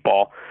occasional deep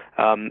ball.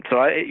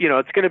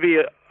 It's going to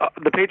be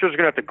the Patriots are going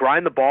to have to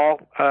grind the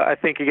ball, I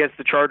think, against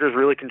the Chargers,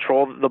 really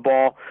control the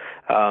ball,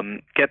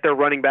 get their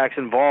running backs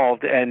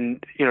involved,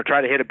 and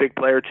try to hit a big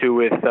play or two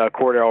with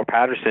Cordero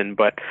Patterson.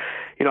 But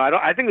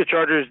I think the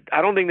Chargers,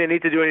 I don't think they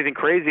need to do anything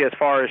crazy as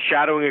far as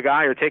shadowing a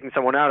guy or taking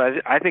someone out.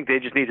 I think they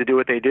just need to do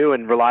what they do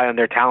and rely on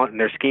their talent and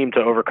their scheme to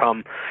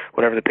overcome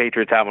whatever the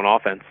Patriots have on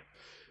offense.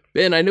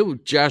 Ben, I know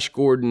Josh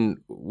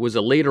Gordon was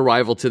a late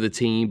arrival to the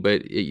team,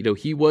 but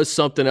he was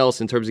something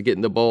else in terms of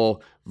getting the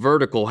ball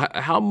vertical.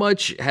 How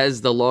much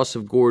has the loss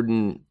of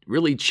Gordon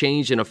really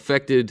changed and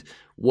affected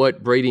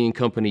what Brady and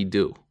company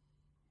do?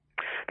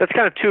 That's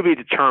kind of to be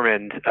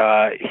determined.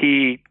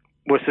 He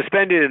was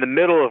suspended in the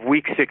middle of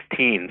Week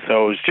 16,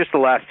 so it was just the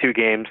last 2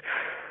 games.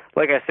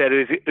 Like I said,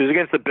 it was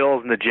against the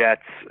Bills and the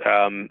Jets.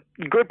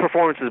 Good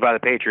performances by the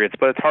Patriots,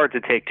 but it's hard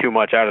to take too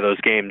much out of those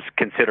games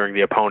considering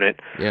the opponent.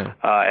 Yeah.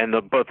 And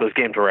both those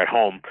games were at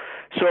home.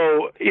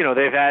 So,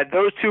 they've had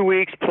those 2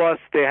 weeks, plus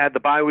they had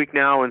the bye week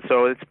now, and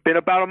so it's been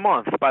about a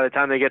month by the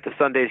time they get to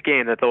Sunday's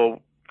game that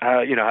they'll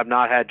have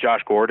not had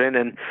Josh Gordon.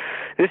 And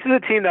this is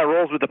a team that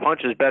rolls with the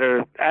punches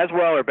as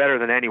well or better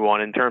than anyone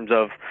in terms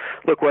of,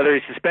 whether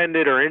he's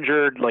suspended or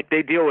injured,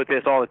 they deal with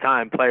this all the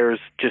time, players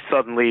just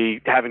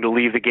suddenly having to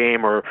leave the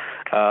game or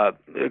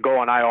go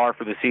on IR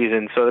for the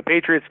season. So the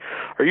Patriots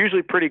are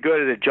usually pretty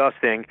good at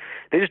adjusting.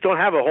 They just don't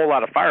have a whole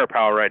lot of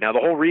firepower right now. The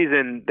whole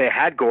reason they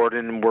had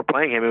Gordon and were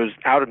playing him, it was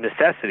out of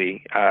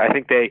necessity. I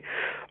think they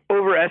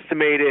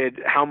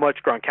overestimated how much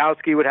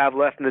Gronkowski would have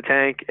left in the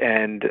tank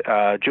and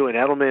Julian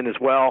Edelman as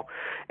well.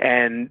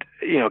 And,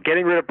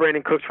 getting rid of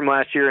Brandon Cooks from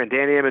last year and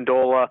Danny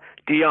Amendola,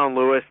 Dion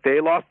Lewis, they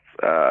lost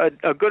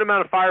a good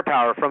amount of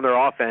firepower from their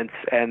offense,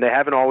 and they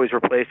haven't always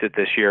replaced it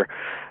this year.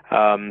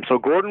 So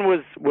Gordon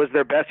was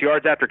their best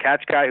yards after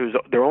catch guy, who's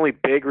their only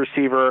big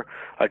receiver,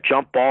 a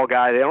jump ball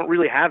guy. They don't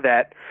really have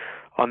that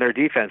on their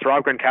defense.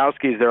 Rob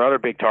Gronkowski is their other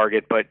big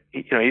target, but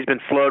he's been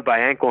slowed by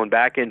ankle and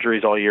back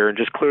injuries all year, and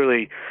just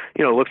clearly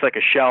looks like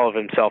a shell of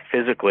himself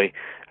physically.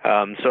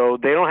 So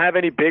they don't have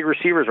any big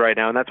receivers right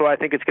now, and that's why I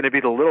think it's going to be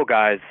the little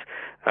guys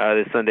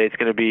this Sunday. It's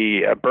going to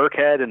be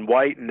Burkhead and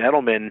White and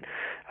Edelman,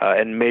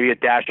 and maybe a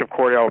dash of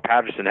Cordell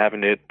Patterson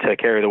having to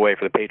carry the way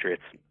for the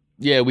Patriots.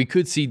 Yeah, we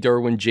could see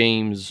Derwin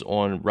James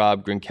on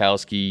Rob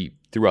Gronkowski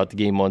throughout the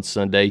game on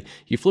Sunday.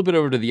 You flip it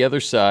over to the other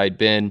side,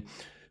 Ben.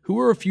 Who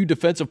are a few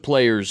defensive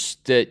players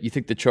that you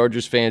think the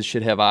Chargers fans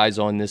should have eyes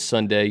on this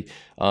Sunday?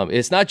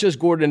 It's not just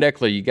Gordon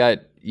Eckler. You got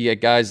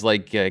guys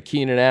like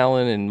Keenan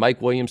Allen and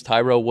Mike Williams,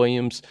 Tyrell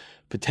Williams,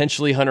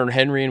 potentially Hunter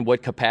Henry in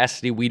what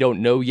capacity we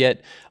don't know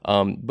yet.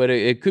 But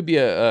it could be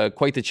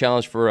quite the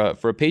challenge for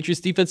a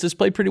Patriots defense that's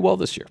played pretty well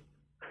this year.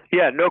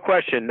 Yeah, no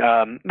question.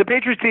 The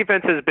Patriots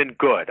defense has been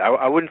good.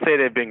 I wouldn't say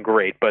they've been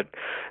great, but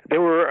they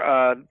were,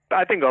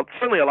 I think,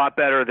 certainly a lot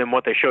better than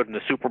what they showed in the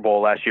Super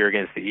Bowl last year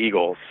against the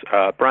Eagles.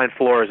 Brian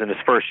Flores, in his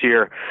first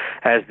year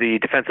as the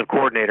defensive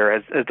coordinator,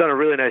 has done a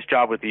really nice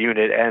job with the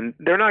unit, and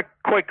they're not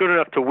quite good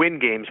enough to win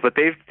games, but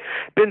they've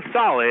been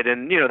solid,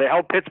 and they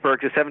held Pittsburgh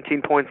to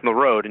 17 points on the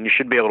road, and you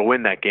should be able to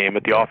win that game,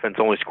 but the offense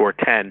only scored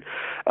 10.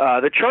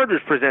 The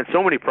Chargers present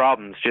so many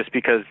problems just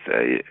because,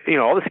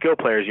 all the skill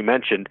players you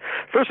mentioned,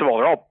 first of all,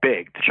 they're all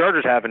big. The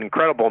Chargers have an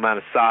incredible amount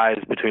of size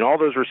between all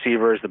those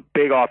receivers, the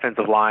big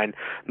offensive line.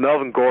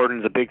 Melvin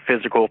Gordon's a big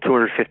physical,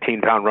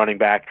 215-pound running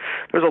back.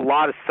 There's a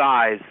lot of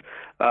size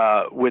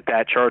with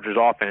that Chargers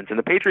offense, and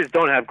the Patriots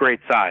don't have great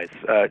size.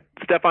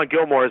 Stephon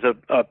Gilmore is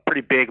a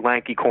pretty big,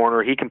 lanky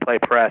corner. He can play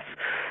press.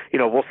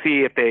 We'll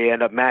see if they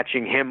end up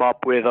matching him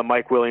up with a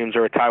Mike Williams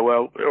or a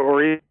Tyrell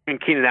or even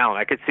Keenan Allen.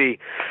 I could see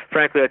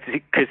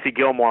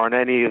Gilmore on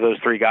any of those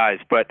three guys.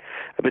 But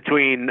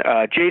between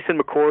Jason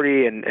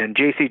McCourty and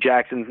J.C.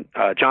 Jackson,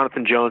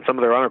 Jonathan Jones, some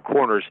of their other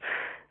corners,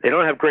 they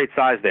don't have great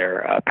size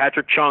there.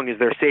 Patrick Chung is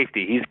their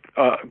safety. He's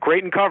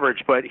great in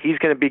coverage, but he's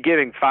going to be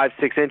giving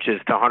 5-6 inches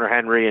to Hunter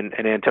Henry and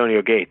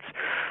Antonio Gates.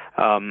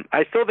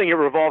 I still think it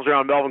revolves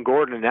around Melvin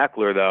Gordon and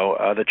Eckler,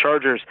 though. The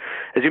Chargers,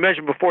 as you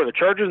mentioned before, the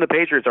Chargers and the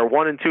Patriots are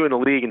 1 and 2 in the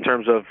league in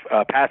terms of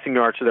passing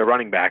yards to their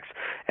running backs.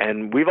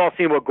 And we've all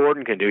seen what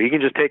Gordon can do. He can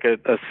just take a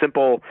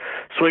simple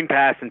swing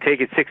pass and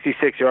take it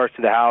 66 yards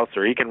to the house,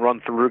 or he can run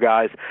through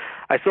guys.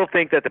 I still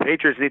think that the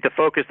Patriots need to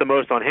focus the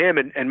most on him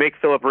and make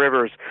Phillip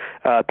Rivers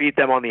beat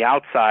them on the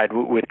outside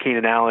with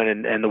Keenan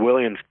Allen and the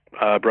Williams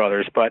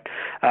brothers. But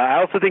I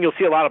also think you'll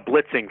see a lot of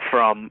blitzing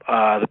from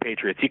the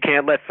Patriots. You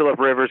can't let Phillip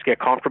Rivers get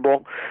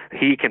comfortable.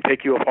 He can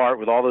pick you apart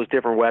with all those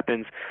different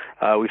weapons.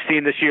 We've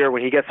seen this year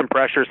when he gets some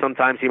pressure,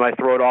 sometimes he might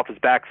throw it off his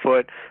back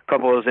foot. A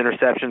couple of those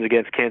interceptions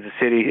against Kansas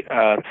City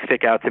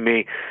stick out to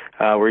me,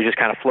 where he just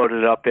kind of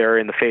floated it up there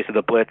in the face of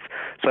the blitz.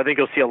 So I think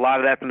you'll see a lot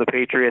of that from the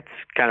Patriots,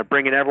 kind of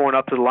bringing everyone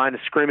up to the line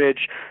of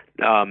scrimmage,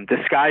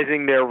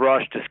 disguising their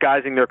rush,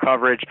 disguising their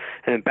coverage,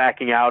 and then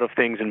backing out of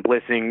things and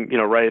blitzing,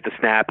 right at the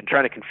snap, and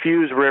trying to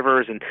confuse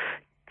Rivers and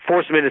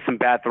force him into some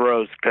bad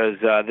throws, because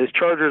this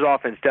Chargers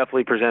offense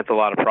definitely presents a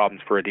lot of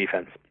problems for a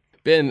defense.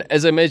 Ben,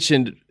 as I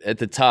mentioned at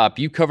the top,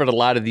 you covered a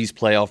lot of these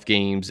playoff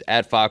games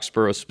at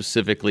Foxborough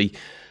specifically.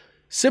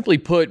 Simply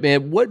put,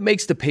 man, what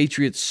makes the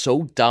Patriots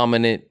so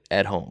dominant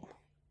at home?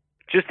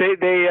 Just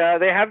they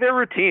have their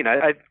routine.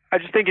 I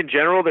just think in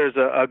general there's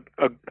a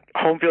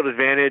home field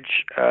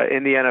advantage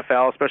in the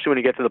NFL, especially when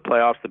you get to the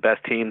playoffs. The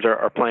best teams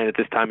are playing at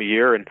this time of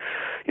year, and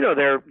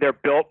they're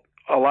built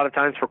a lot of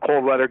times for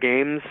cold weather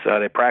games.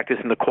 They practice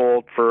in the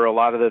cold for a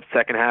lot of the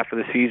second half of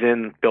the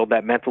season, build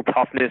that mental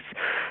toughness.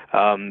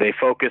 They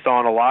focus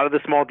on a lot of the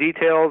small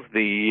details,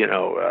 the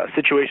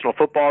situational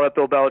football that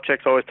Bill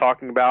Belichick's always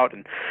talking about,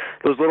 and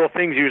those little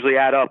things usually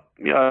add up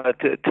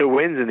to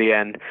wins in the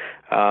end.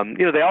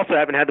 They also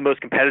haven't had the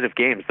most competitive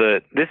games.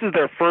 This is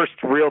their first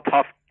real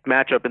tough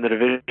matchup in the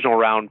divisional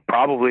round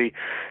probably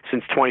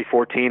since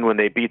 2014 when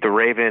they beat the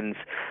Ravens,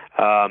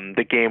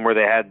 the game where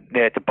they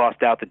had to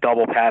bust out the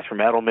double pass from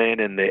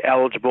Edelman and the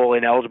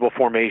ineligible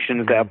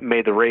formations that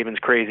made the Ravens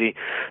crazy.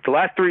 The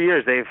last 3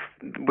 years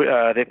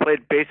they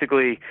played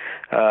basically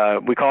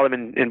we call them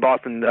in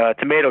Boston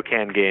tomato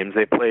can games.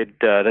 They played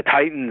the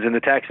Titans and the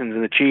Texans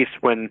and the Chiefs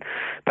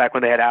back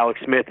when they had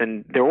Alex Smith,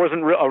 and there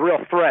wasn't a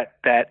real threat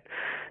that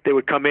they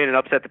would come in and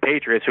upset the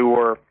Patriots, who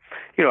were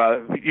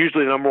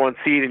usually the number one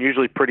seed and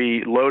usually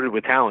pretty loaded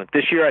with talent.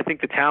 This year, I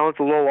think the talent's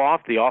a little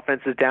off. The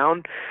offense is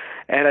down.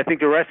 And I think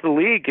the rest of the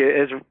league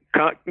is,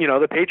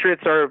 the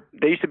Patriots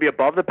they used to be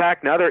above the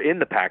pack. Now they're in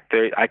the pack.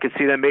 I could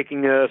see them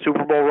making a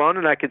Super Bowl run,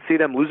 and I could see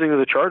them losing to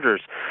the Chargers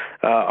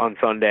on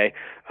Sunday.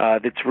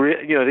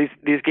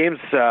 These games,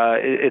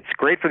 it's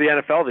great for the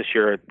NFL this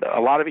year. A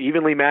lot of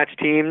evenly matched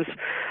teams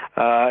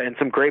and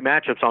some great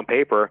matchups on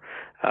paper.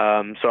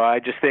 So I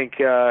just think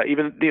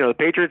the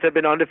Patriots have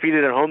been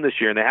undefeated at home this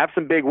year, and they have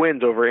some big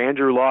wins over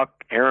Andrew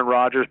Luck, Aaron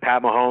Rodgers,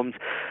 Pat Mahomes,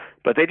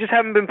 but they just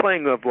haven't been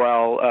playing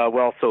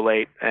well so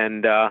late.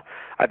 And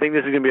I think this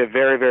is going to be a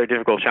very, very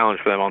difficult challenge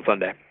for them on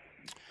Sunday.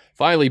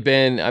 Finally,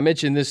 Ben, I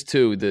mentioned this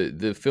too,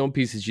 the film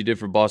pieces you did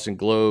for Boston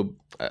Globe.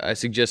 I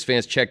suggest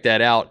fans check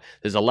that out.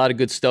 There's a lot of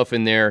good stuff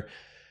in there.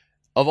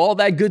 Of all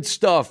that good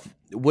stuff,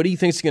 what do you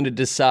think is going to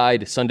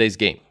decide Sunday's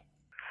game?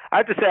 I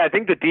have to say, I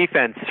think the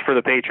defense for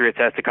the Patriots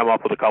has to come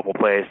up with a couple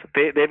plays.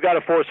 They've got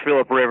to force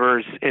Phillip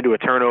Rivers into a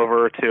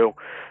turnover or two,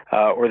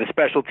 or the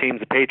special teams.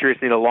 The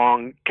Patriots need a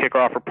long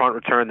kickoff or punt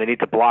return. They need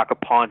to block a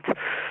punt.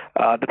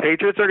 The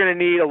Patriots are going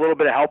to need a little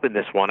bit of help in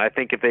this one. I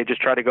think if they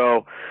just try to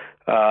go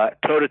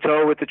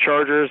toe-to-toe with the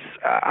Chargers,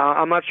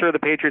 I'm not sure the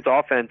Patriots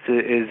offense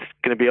is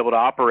going to be able to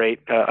operate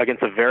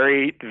against a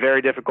very,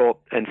 very difficult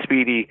and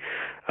speedy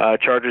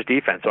Chargers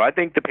defense. So I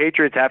think the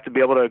Patriots have to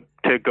be able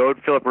to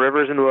goad Phillip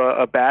Rivers into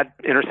a bad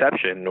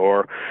interception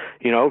or,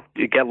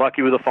 get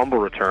lucky with a fumble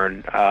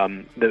return.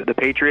 The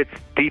Patriots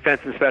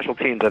defense and special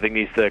teams, I think,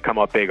 needs to come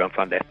up big on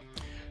Sunday.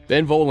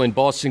 Ben Volin,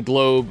 Boston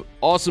Globe.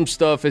 Awesome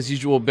stuff as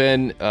usual,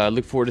 Ben.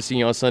 Look forward to seeing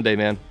you on Sunday,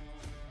 man.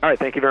 All right,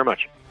 thank you very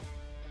much.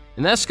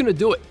 And that's going to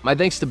do it. My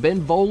thanks to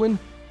Ben Volin,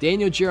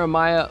 Daniel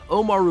Jeremiah,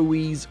 Omar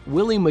Ruiz,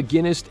 Willie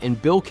McGinnis,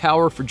 and Bill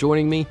Cowher for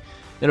joining me.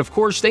 And of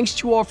course, thanks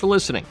to you all for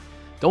listening.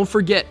 Don't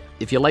forget,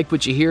 if you like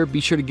what you hear,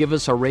 be sure to give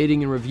us a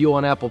rating and review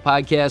on Apple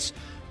Podcasts.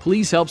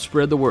 Please help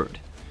spread the word.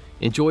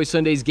 Enjoy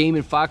Sunday's game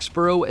in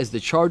Foxborough as the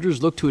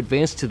Chargers look to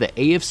advance to the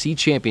AFC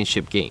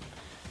Championship game.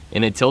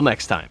 And until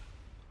next time,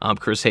 I'm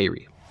Chris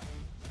Hayre.